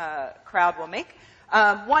anti-choice crowd will make.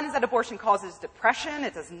 One is that abortion causes depression.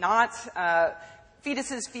 It does not.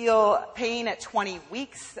 Fetuses feel pain at 20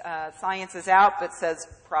 weeks. Science is out, but says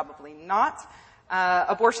probably not.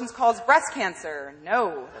 Abortions cause breast cancer.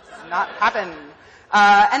 No, that does not happen.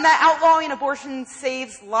 And that outlawing abortion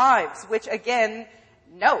saves lives, which again,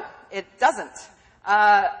 no, it doesn't.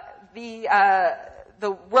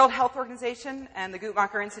 The World Health Organization and the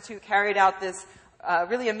Guttmacher Institute carried out this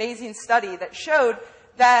really amazing study that showed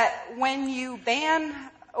that when you ban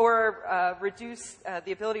or reduce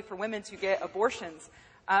the ability for women to get abortions,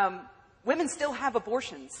 women still have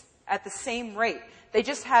abortions at the same rate. They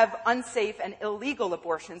just have unsafe and illegal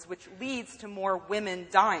abortions, which leads to more women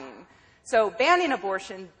dying. So banning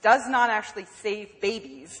abortion does not actually save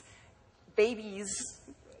babies. Babies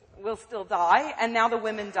will still die, and now the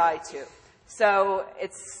women die too. So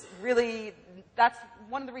it's really, that's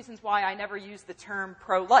one of the reasons why I never use the term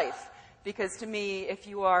pro-life. Because to me, if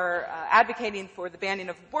you are advocating for the banning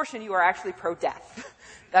of abortion, you are actually pro-death.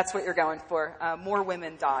 That's what you're going for. More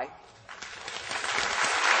women die.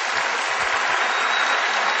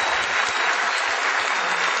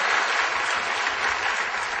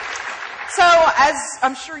 So, as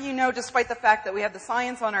I'm sure you know, despite the fact that we have the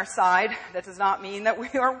science on our side, that does not mean that we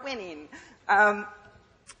are winning.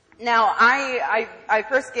 Now, I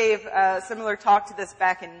first gave a similar talk to this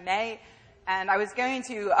back in May, and I was going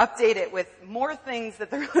to update it with more things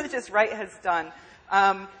that the religious right has done.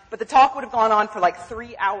 But the talk would have gone on for like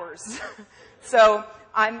 3 hours. So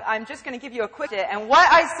I'm just going to give you a quick, and what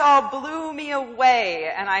I saw blew me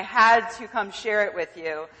away, and I had to come share it with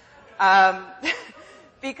you.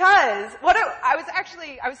 Because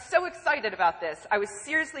I was so excited about this. I was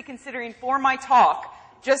seriously considering for my talk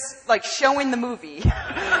just like showing the movie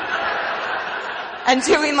and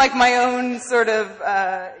doing like my own sort of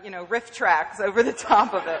riff tracks over the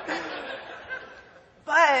top of it.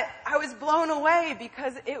 But I was blown away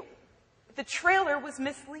because the trailer was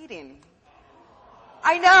misleading.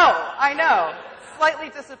 I know,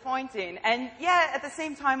 slightly disappointing, and yet at the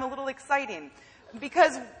same time a little exciting,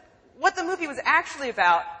 because what the movie was actually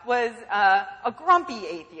about was a grumpy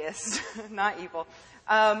atheist, not evil,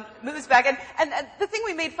 moves back. And the thing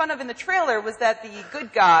we made fun of in the trailer was that the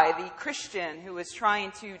good guy, the Christian who was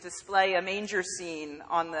trying to display a manger scene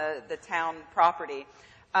on the town property,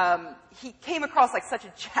 he came across like such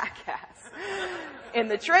a jackass in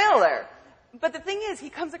the trailer. But the thing is, he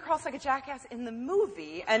comes across like a jackass in the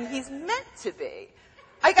movie, and he's meant to be.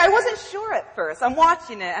 I wasn't sure at first. I'm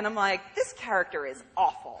watching it, and I'm like, this character is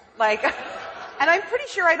awful. And I'm pretty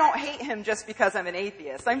sure I don't hate him just because I'm an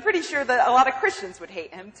atheist. I'm pretty sure that a lot of Christians would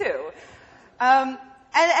hate him, too. And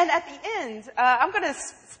at the end, I'm going to,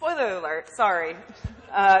 spoiler alert, sorry,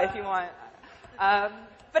 if you want.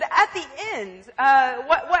 But at the end,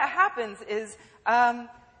 what happens is,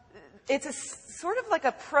 it's a sort of like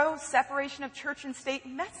a pro-separation of church and state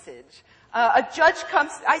message. A judge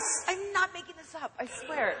comes, I'm not making this up, I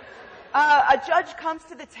swear. A judge comes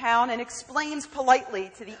to the town and explains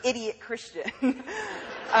politely to the idiot Christian.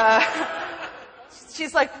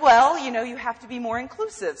 She's like, well, you have to be more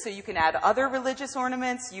inclusive. So you can add other religious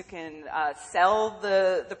ornaments. You can sell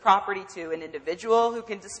the property to an individual who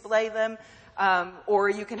can display them. Or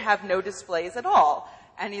you can have no displays at all.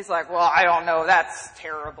 And he's like, well, I don't know, that's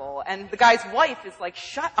terrible. And the guy's wife is like,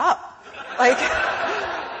 shut up. Like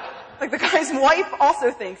the guy's wife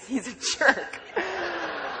also thinks he's a jerk.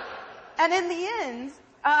 And in the end,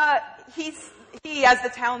 he, as the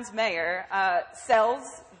town's mayor,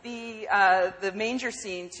 sells the manger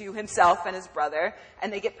scene to himself and his brother,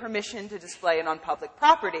 and they get permission to display it on public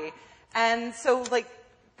property. And so, it's like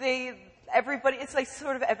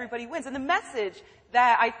sort of everybody wins. And the message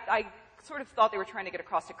that I sort of thought they were trying to get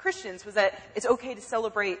across to Christians was that it's okay to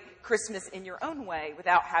celebrate Christmas in your own way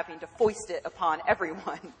without having to foist it upon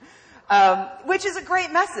everyone, which is a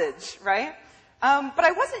great message, right? But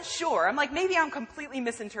I wasn't sure. I'm like, maybe I'm completely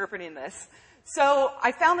misinterpreting this. So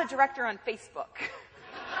I found the director on Facebook.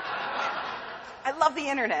 I love the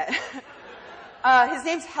internet. His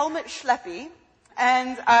name's Helmut Schleppy,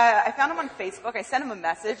 and I found him on Facebook. I sent him a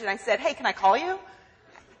message, and I said, hey, can I call you?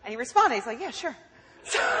 And he responded. He's like, yeah, sure.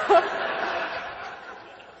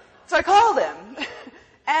 So I called him,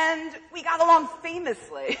 and we got along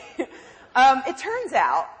famously. It turns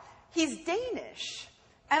out he's Danish.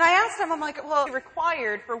 And I asked him, I'm like, well, it's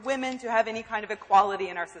required for women to have any kind of equality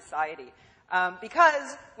in our society.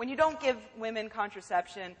 Because when you don't give women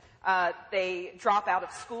contraception, they drop out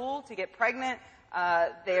of school to get pregnant.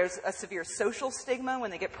 There's a severe social stigma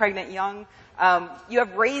when they get pregnant young. You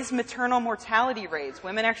have raised maternal mortality rates.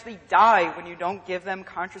 Women actually die when you don't give them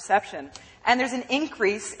contraception. And there's an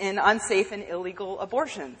increase in unsafe and illegal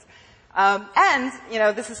abortions. And,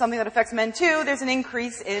 this is something that affects men too. There's an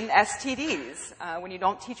increase in STDs when you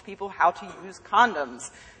don't teach people how to use condoms.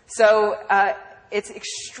 So it's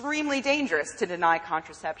extremely dangerous to deny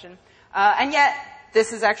contraception. And yet,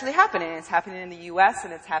 this is actually happening. It's happening in the U.S.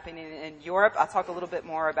 and it's happening in Europe. I'll talk a little bit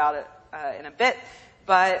more about it in a bit.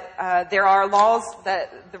 But there are laws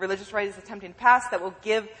that the religious right is attempting to pass that will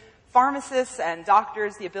give pharmacists and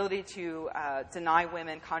doctors the ability to deny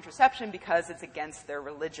women contraception because it's against their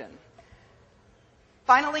religion.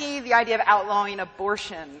 Finally, the idea of outlawing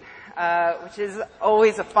abortion, which is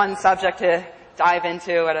always a fun subject to dive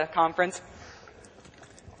into at a conference.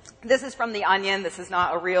 This is from The Onion. This is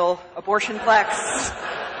not a real abortion flex.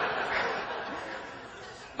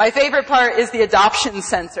 My favorite part is the adoption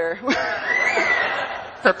center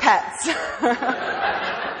for pets.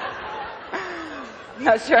 I'm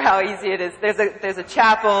not sure how easy it is. There's a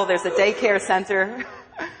chapel, there's a daycare center,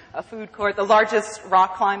 a food court, the largest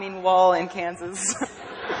rock climbing wall in Kansas.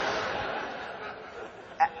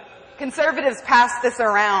 Conservatives pass this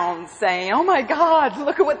around saying, oh my God,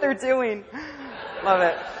 look at what they're doing. Love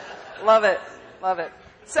it. Love it. Love it.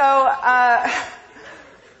 So,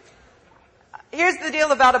 here's the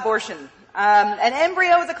deal about abortion. An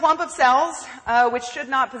embryo is a clump of cells, which should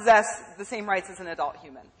not possess the same rights as an adult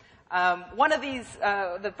human. One of these,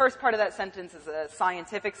 the first part of that sentence is a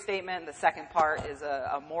scientific statement. The second part is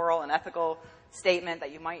a moral and ethical statement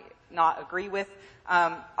that you might not agree with.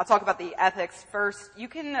 I'll talk about the ethics first. You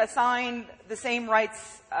can assign the same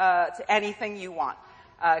rights to anything you want.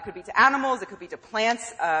 It could be to animals, it could be to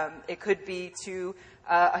plants, it could be to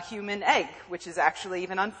a human egg, which is actually,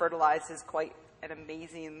 even unfertilized, is quite an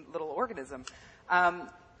amazing little organism.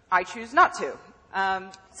 I choose not to.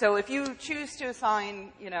 So if you choose to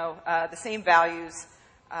assign, the same values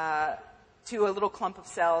to a little clump of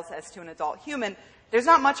cells as to an adult human, there's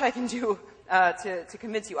not much I can do to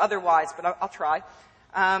convince you otherwise, but I'll try.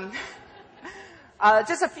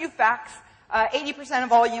 Just a few facts. 80%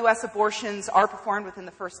 of all U.S. abortions are performed within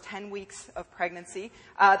the first 10 weeks of pregnancy.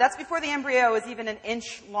 That's before the embryo is even an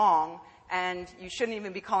inch long, and you shouldn't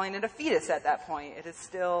even be calling it a fetus at that point. It is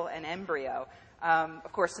still an embryo.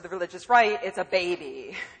 Of course, to the religious right, it's a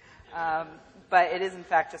baby. But it is, in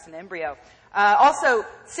fact, just an embryo. Also,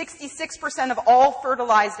 66% of all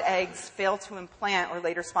fertilized eggs fail to implant or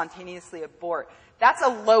later spontaneously abort. That's a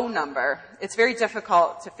low number. It's very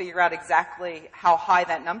difficult to figure out exactly how high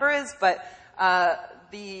that number is, but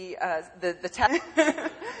the test.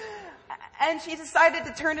 And she decided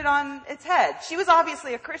to turn it on its head. She was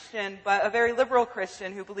obviously a Christian, but a very liberal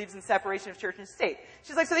Christian who believes in separation of church and state.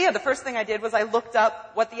 She's like, so yeah, the first thing I did was I looked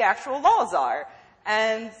up what the actual laws are.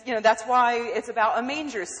 And, that's why it's about a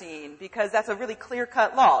manger scene, because that's a really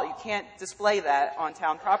clear-cut law. You can't display that on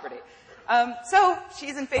town property. So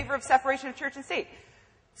she's in favor of separation of church and state.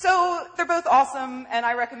 So they're both awesome, and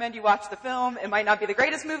I recommend you watch the film. It might not be the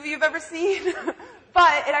greatest movie you've ever seen,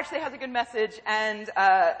 but it actually has a good message. And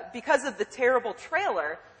because of the terrible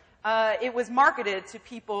trailer, it was marketed to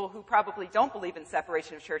people who probably don't believe in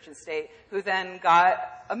separation of church and state, who then got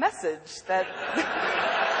a message that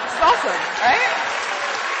it's awesome, right?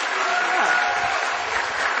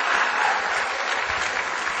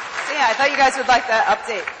 So yeah, I thought you guys would like that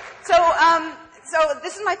update. So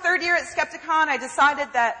this is my third year at Skepticon. I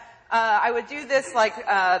decided that I would do this like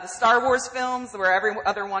the Star Wars films, where every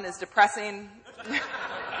other one is depressing.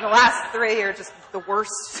 The last three are just the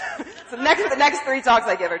worst. So the next three talks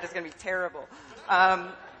I give are just going to be terrible.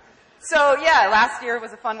 So yeah, last year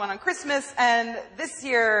was a fun one on Christmas, and this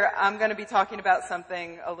year I'm going to be talking about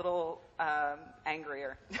something a little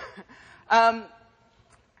angrier.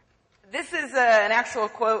 This is an actual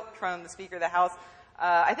quote from the Speaker of the House.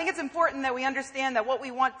 I think it's important that we understand that what we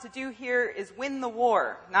want to do here is win the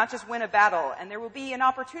war, not just win a battle. And there will be an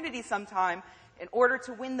opportunity sometime in order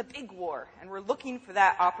to win the big war, and we're looking for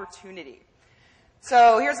that opportunity.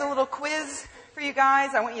 So here's a little quiz for you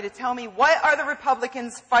guys. I want you to tell me, what are the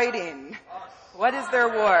Republicans fighting? What is their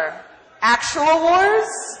war? Actual wars?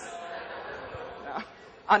 No.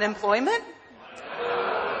 Unemployment?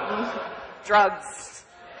 Drugs?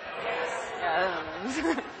 Yeah.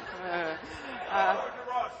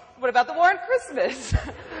 what about the war on Christmas?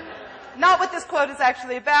 Not what this quote is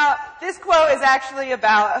actually about. This quote is actually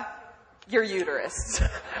about your uterus.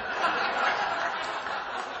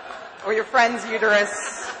 Or your friend's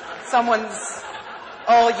uterus, someone's,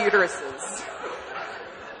 all uteruses.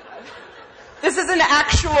 This is an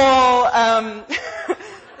actual,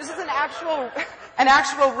 an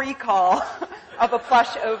actual recall of a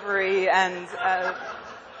plush ovary and,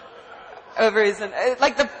 ovaries and,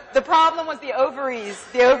 like the problem was the ovaries.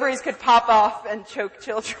 The ovaries could pop off and choke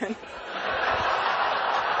children.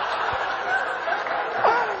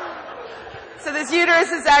 So this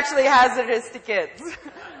uterus is actually hazardous to kids.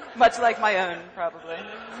 Much like my own, probably.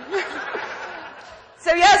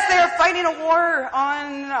 So yes, they are fighting a war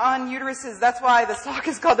on uteruses. That's why the talk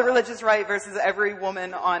is called The Religious Right versus Every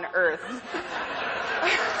Woman on Earth.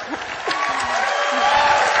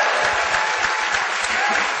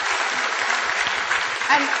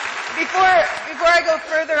 And before I go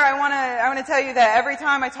further, I want to tell you that every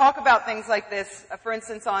time I talk about things like this, for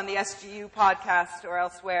instance, on the SGU podcast or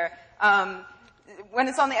elsewhere, when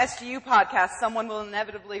it's on the SGU podcast, someone will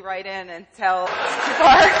inevitably write in and tell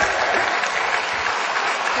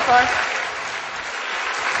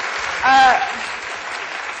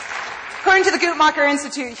according to the Guttmacher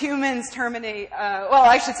Institute, humans terminate,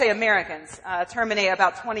 Americans terminate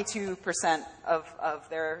about 22% of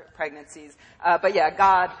their pregnancies. But yeah,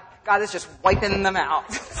 God is just wiping them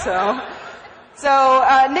out. So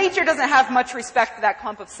nature doesn't have much respect for that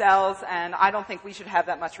clump of cells, and I don't think we should have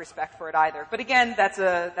that much respect for it either. But again, that's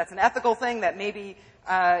an ethical thing that maybe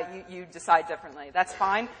you decide differently. That's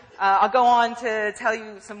fine. I'll go on to tell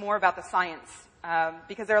you some more about the science,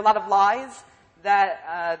 because there are a lot of lies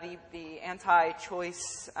that the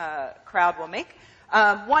anti-choice crowd will make.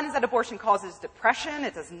 One is that abortion causes depression.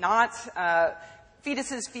 It does not.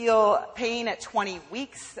 Fetuses feel pain at 20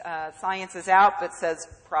 weeks. Science is out, but says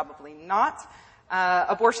probably not.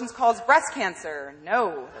 Abortions cause breast cancer.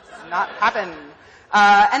 No, that does not happen.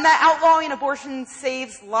 And that outlawing abortion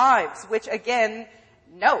saves lives, which again,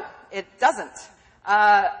 no, it doesn't.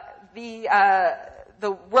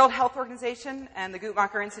 The World Health Organization and the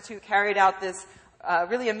Guttmacher Institute carried out this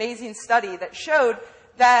really amazing study that showed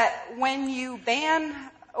that when you ban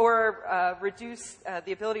or reduce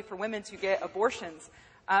the ability for women to get abortions,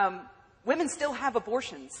 women still have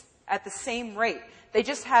abortions at the same rate. They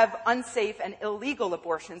just have unsafe and illegal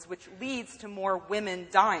abortions, which leads to more women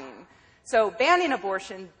dying. So banning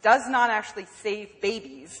abortion does not actually save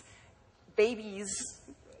babies. Babies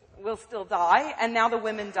will still die, and now the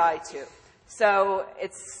women die too. So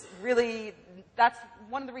it's really, that's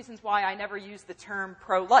one of the reasons why I never use the term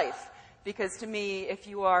pro-life. Because to me, if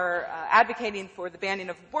you are advocating for the banning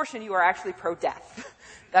of abortion, you are actually pro-death.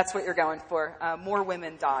 That's what you're going for. More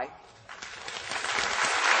women die.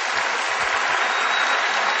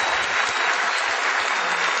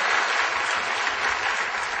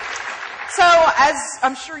 So, as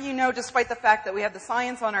I'm sure you know, despite the fact that we have the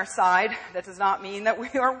science on our side, that does not mean that we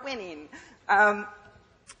are winning.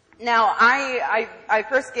 Now, I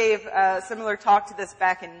first gave a similar talk to this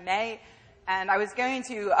back in May, and I was going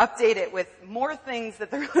to update it with more things that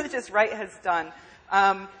the religious right has done.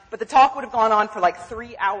 But the talk would have gone on for like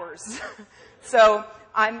 3 hours. So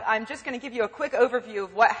I'm just going to give you a quick overview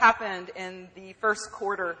of what happened in the first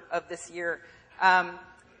quarter of this year.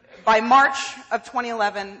 By March of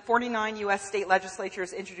 2011, 49 U.S. state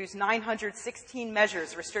legislatures introduced 916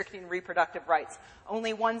 measures restricting reproductive rights.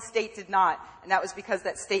 Only one state did not, and that was because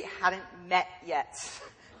that state hadn't met yet.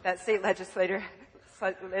 That state legislature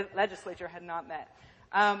had not met.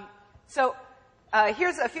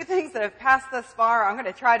 Here's a few things that have passed thus far. I'm going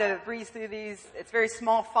to try to breeze through these. It's very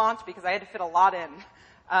small font because I had to fit a lot in,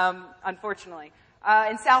 unfortunately.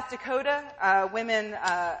 In South Dakota, women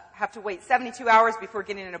have to wait 72 hours before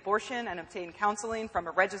getting an abortion and obtain counseling from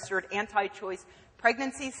a registered anti-choice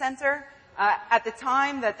pregnancy center. At the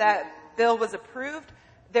time that bill was approved,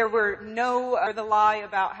 there were the lie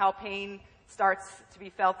about how pain starts to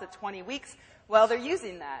be felt at 20 weeks. Well, they're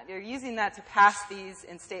using that. They're using that to pass these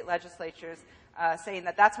in state legislatures, saying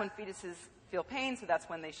that that's when fetuses feel pain, so that's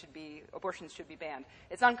when abortions should be banned.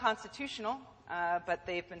 It's unconstitutional, but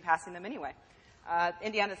they've been passing them anyway.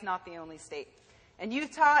 Indiana is not the only state. In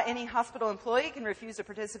Utah, any hospital employee can refuse to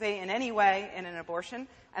participate in any way in an abortion,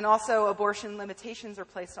 and also abortion limitations are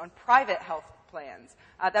placed on private health plans.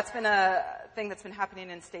 That's been a thing that's been happening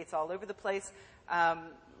in states all over the place,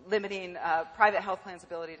 limiting private health plans'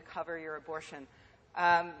 ability to cover your abortion.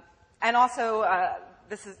 And also,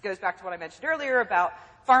 goes back to what I mentioned earlier about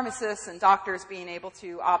pharmacists and doctors being able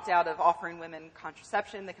to opt out of offering women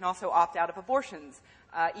contraception. They can also opt out of abortions,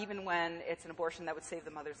 even when it's an abortion that would save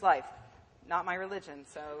the mother's life. not my religion,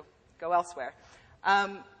 so go elsewhere.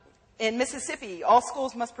 In Mississippi, all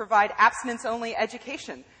schools must provide abstinence-only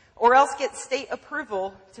education, or else get state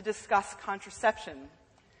approval to discuss contraception.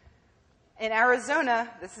 In Arizona,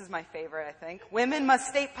 this is my favorite, I think, women must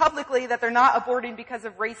state publicly that they're not aborting because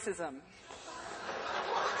of racism.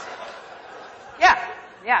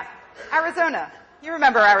 Yeah, Arizona. You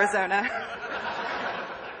remember Arizona.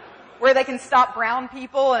 Where they can stop brown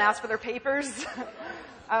people and ask for their papers.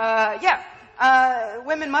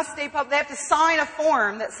 Women must stay public. They have to sign a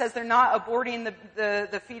form that says they're not aborting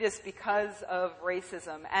the fetus because of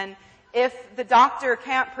racism. And if the doctor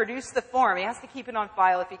can't produce the form, he has to keep it on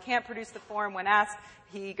file. If he can't produce the form when asked,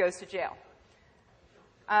 he goes to jail.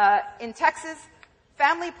 In Texas,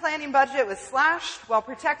 family planning budget was slashed while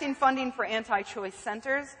protecting funding for anti-choice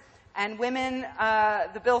centers. And women,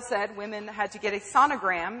 the bill said women had to get a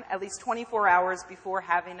sonogram at least 24 hours before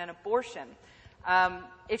having an abortion.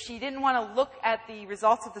 If she didn't want to look at the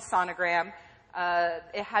results of the sonogram,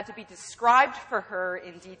 it had to be described for her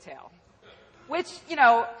in detail. Which,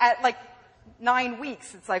 at like 9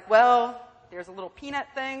 weeks, it's like, well, there's a little peanut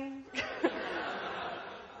thing.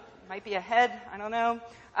 Might be a head, I don't know.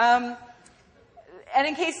 And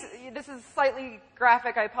in case this is slightly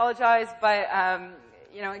graphic, I apologize, but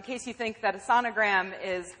in case you think that a sonogram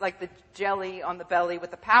is like the jelly on the belly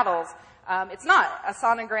with the paddles, it's not. A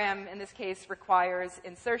sonogram, in this case, requires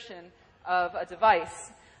insertion of a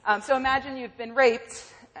device. So imagine you've been raped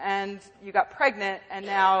and you got pregnant, and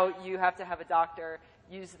now you have to have a doctor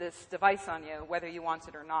use this device on you, whether you want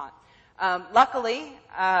it or not. Luckily,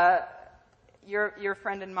 your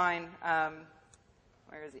friend and mine,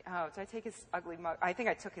 where is he? Oh, did I take his ugly mug? I think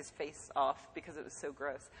I took his face off because it was so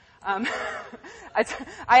gross. I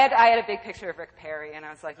had a big picture of Rick Perry, and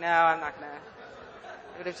I was like, no, I'm not going to.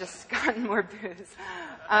 It would have just gotten more booze.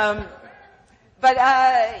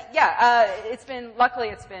 Luckily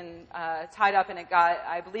it's been tied up, and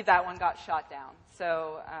I believe that one got shot down.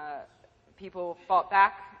 So people fought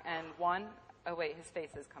back and won. Oh wait, his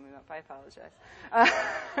face is coming up. I apologize.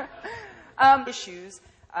 Issues.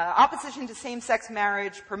 Opposition to same-sex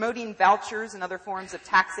marriage, promoting vouchers and other forms of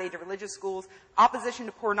tax aid to religious schools, opposition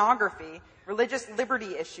to pornography, religious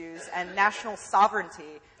liberty issues, and national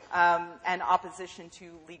sovereignty, and opposition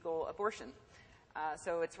to legal abortion.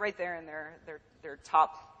 So it's right there in their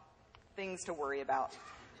top things to worry about.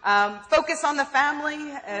 Focus on the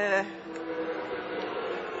family.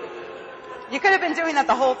 You could have been doing that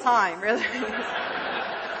the whole time, really.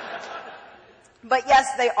 But yes,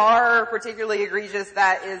 they are particularly egregious.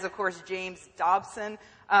 That is, of course, James Dobson,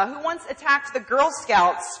 who once attacked the Girl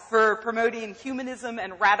Scouts for promoting humanism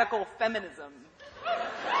and radical feminism.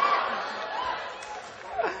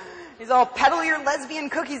 He's all, peddle your lesbian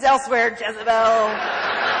cookies elsewhere, Jezebel.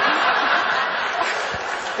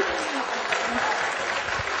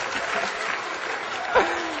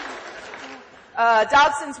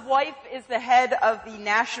 Dobson's wife is the head of the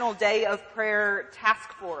National Day of Prayer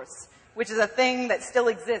Task Force, which is a thing that still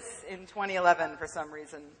exists in 2011 for some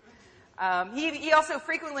reason. He also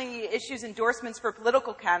frequently issues endorsements for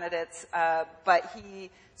political candidates, but he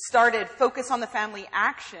started Focus on the Family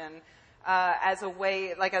Action as a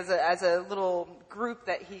way, like as a little group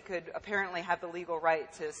that he could apparently have the legal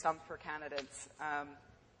right to stump for candidates.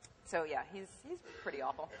 So yeah, he's pretty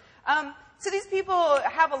awful. So these people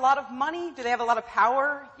have a lot of money. Do they have a lot of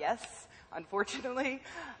power? Yes, unfortunately.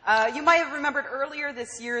 You might have remembered earlier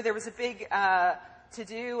this year there was a big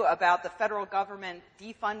to-do about the federal government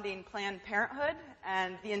defunding Planned Parenthood,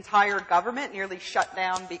 and the entire government nearly shut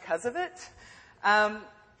down because of it.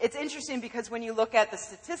 It's interesting because when you look at the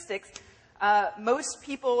statistics, most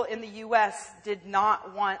people in the U.S. did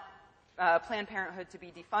not want Planned Parenthood to be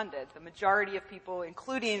defunded. The majority of people,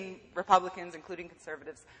 including Republicans, including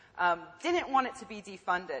conservatives, didn't want it to be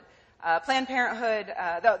defunded. Planned Parenthood,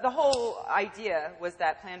 the whole idea was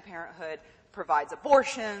that Planned Parenthood provides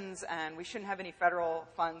abortions, and we shouldn't have any federal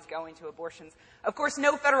funds going to abortions. Of course,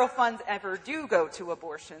 no federal funds ever do go to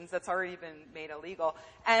abortions. That's already been made illegal.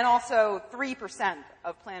 And also, 3%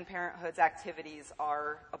 of Planned Parenthood's activities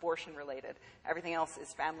are abortion-related. Everything else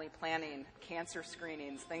is family planning, cancer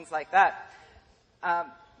screenings, things like that.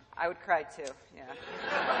 I would cry, too, yeah.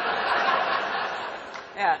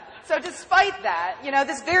 Yeah. So despite that,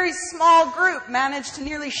 this very small group managed to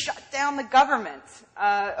nearly shut down the government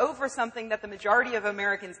over something that the majority of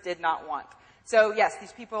Americans did not want. So yes,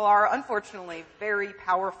 these people are unfortunately very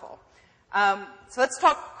powerful. So let's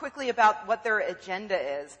talk quickly about what their agenda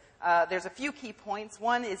is. There's a few key points.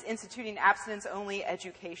 One is instituting abstinence-only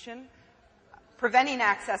education, preventing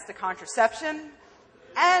access to contraception,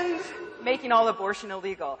 and making all abortion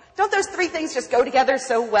illegal. Don't those three things just go together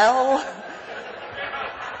so well?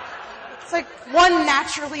 It's like one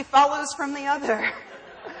naturally follows from the other.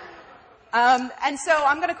 And so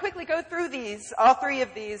I'm going to quickly go through these, all three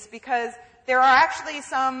of these, because there are actually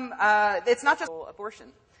some, it's not just abortion.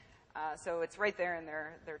 So it's right there in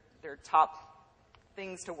their top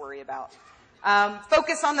things to worry about.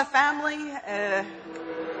 Focus on the family.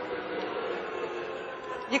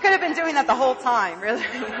 You could have been doing that the whole time, really.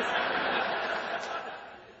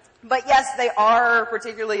 But yes, they are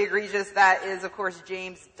particularly egregious. That is, of course,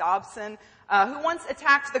 James Dobson, who once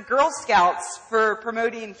attacked the Girl Scouts for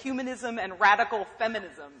promoting humanism and radical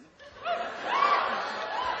feminism.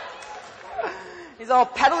 He's all,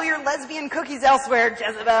 peddle your lesbian cookies elsewhere,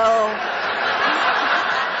 Jezebel.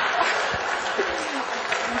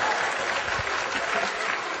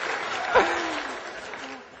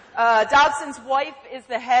 Dobson's wife is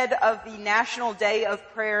the head of the National Day of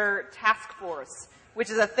Prayer Task Force, which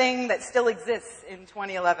is a thing that still exists in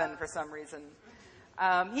 2011 for some reason.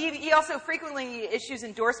 He also frequently issues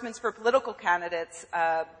endorsements for political candidates,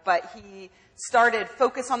 but he started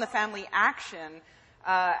Focus on the Family Action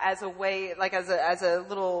as a way, like as a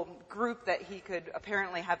little group that he could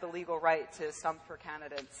apparently have the legal right to stump for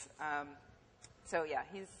candidates. So yeah,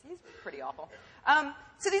 he's pretty awful.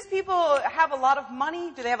 So these people have a lot of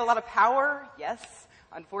money. Do they have a lot of power? Yes,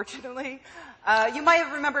 unfortunately. You might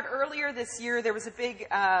have remembered earlier this year there was a big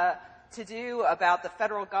to-do about the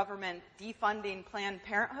federal government defunding Planned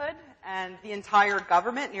Parenthood, and the entire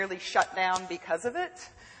government nearly shut down because of it.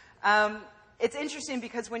 It's interesting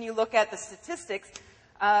because when you look at the statistics,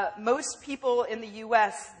 most people in the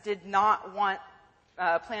U.S. did not want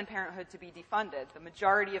Planned Parenthood to be defunded. The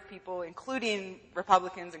majority of people, including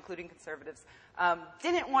Republicans, including conservatives,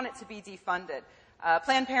 didn't want it to be defunded.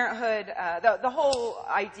 Planned Parenthood, the whole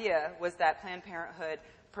idea was that Planned Parenthood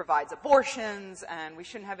provides abortions, and we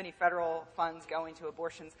shouldn't have any federal funds going to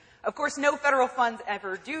abortions. Of course, no federal funds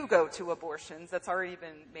ever do go to abortions. That's already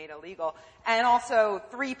been made illegal. And also,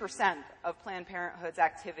 3% of Planned Parenthood's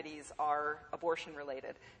activities are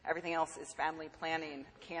abortion-related. Everything else is family planning,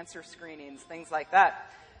 cancer screenings, things like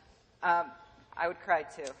that. I would cry,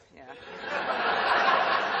 too, yeah.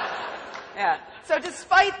 Yeah. So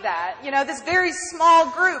despite that, this very small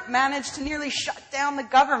group managed to nearly shut down the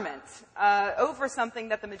government over something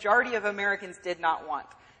that the majority of Americans did not want.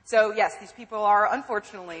 So yes, these people are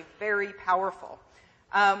unfortunately very powerful.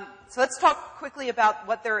 So let's talk quickly about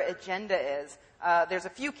what their agenda is. There's a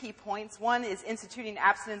few key points. One is instituting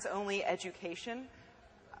abstinence-only education,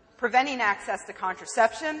 preventing access to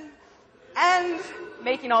contraception, and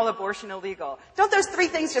making all abortion illegal. Don't those three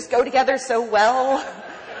things just go together so well?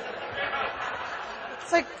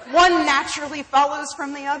 It's like one naturally follows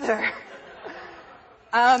from the other.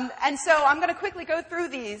 And so I'm going to quickly go through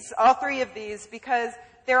these, all three of these, because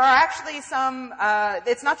there are actually some,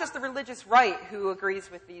 it's not just the religious right who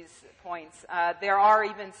agrees with these points. There are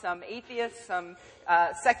even some atheists, some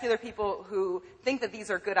secular people who think that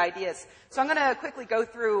these are good ideas. So I'm going to quickly go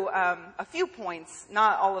through a few points,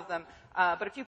 not all of them, but a few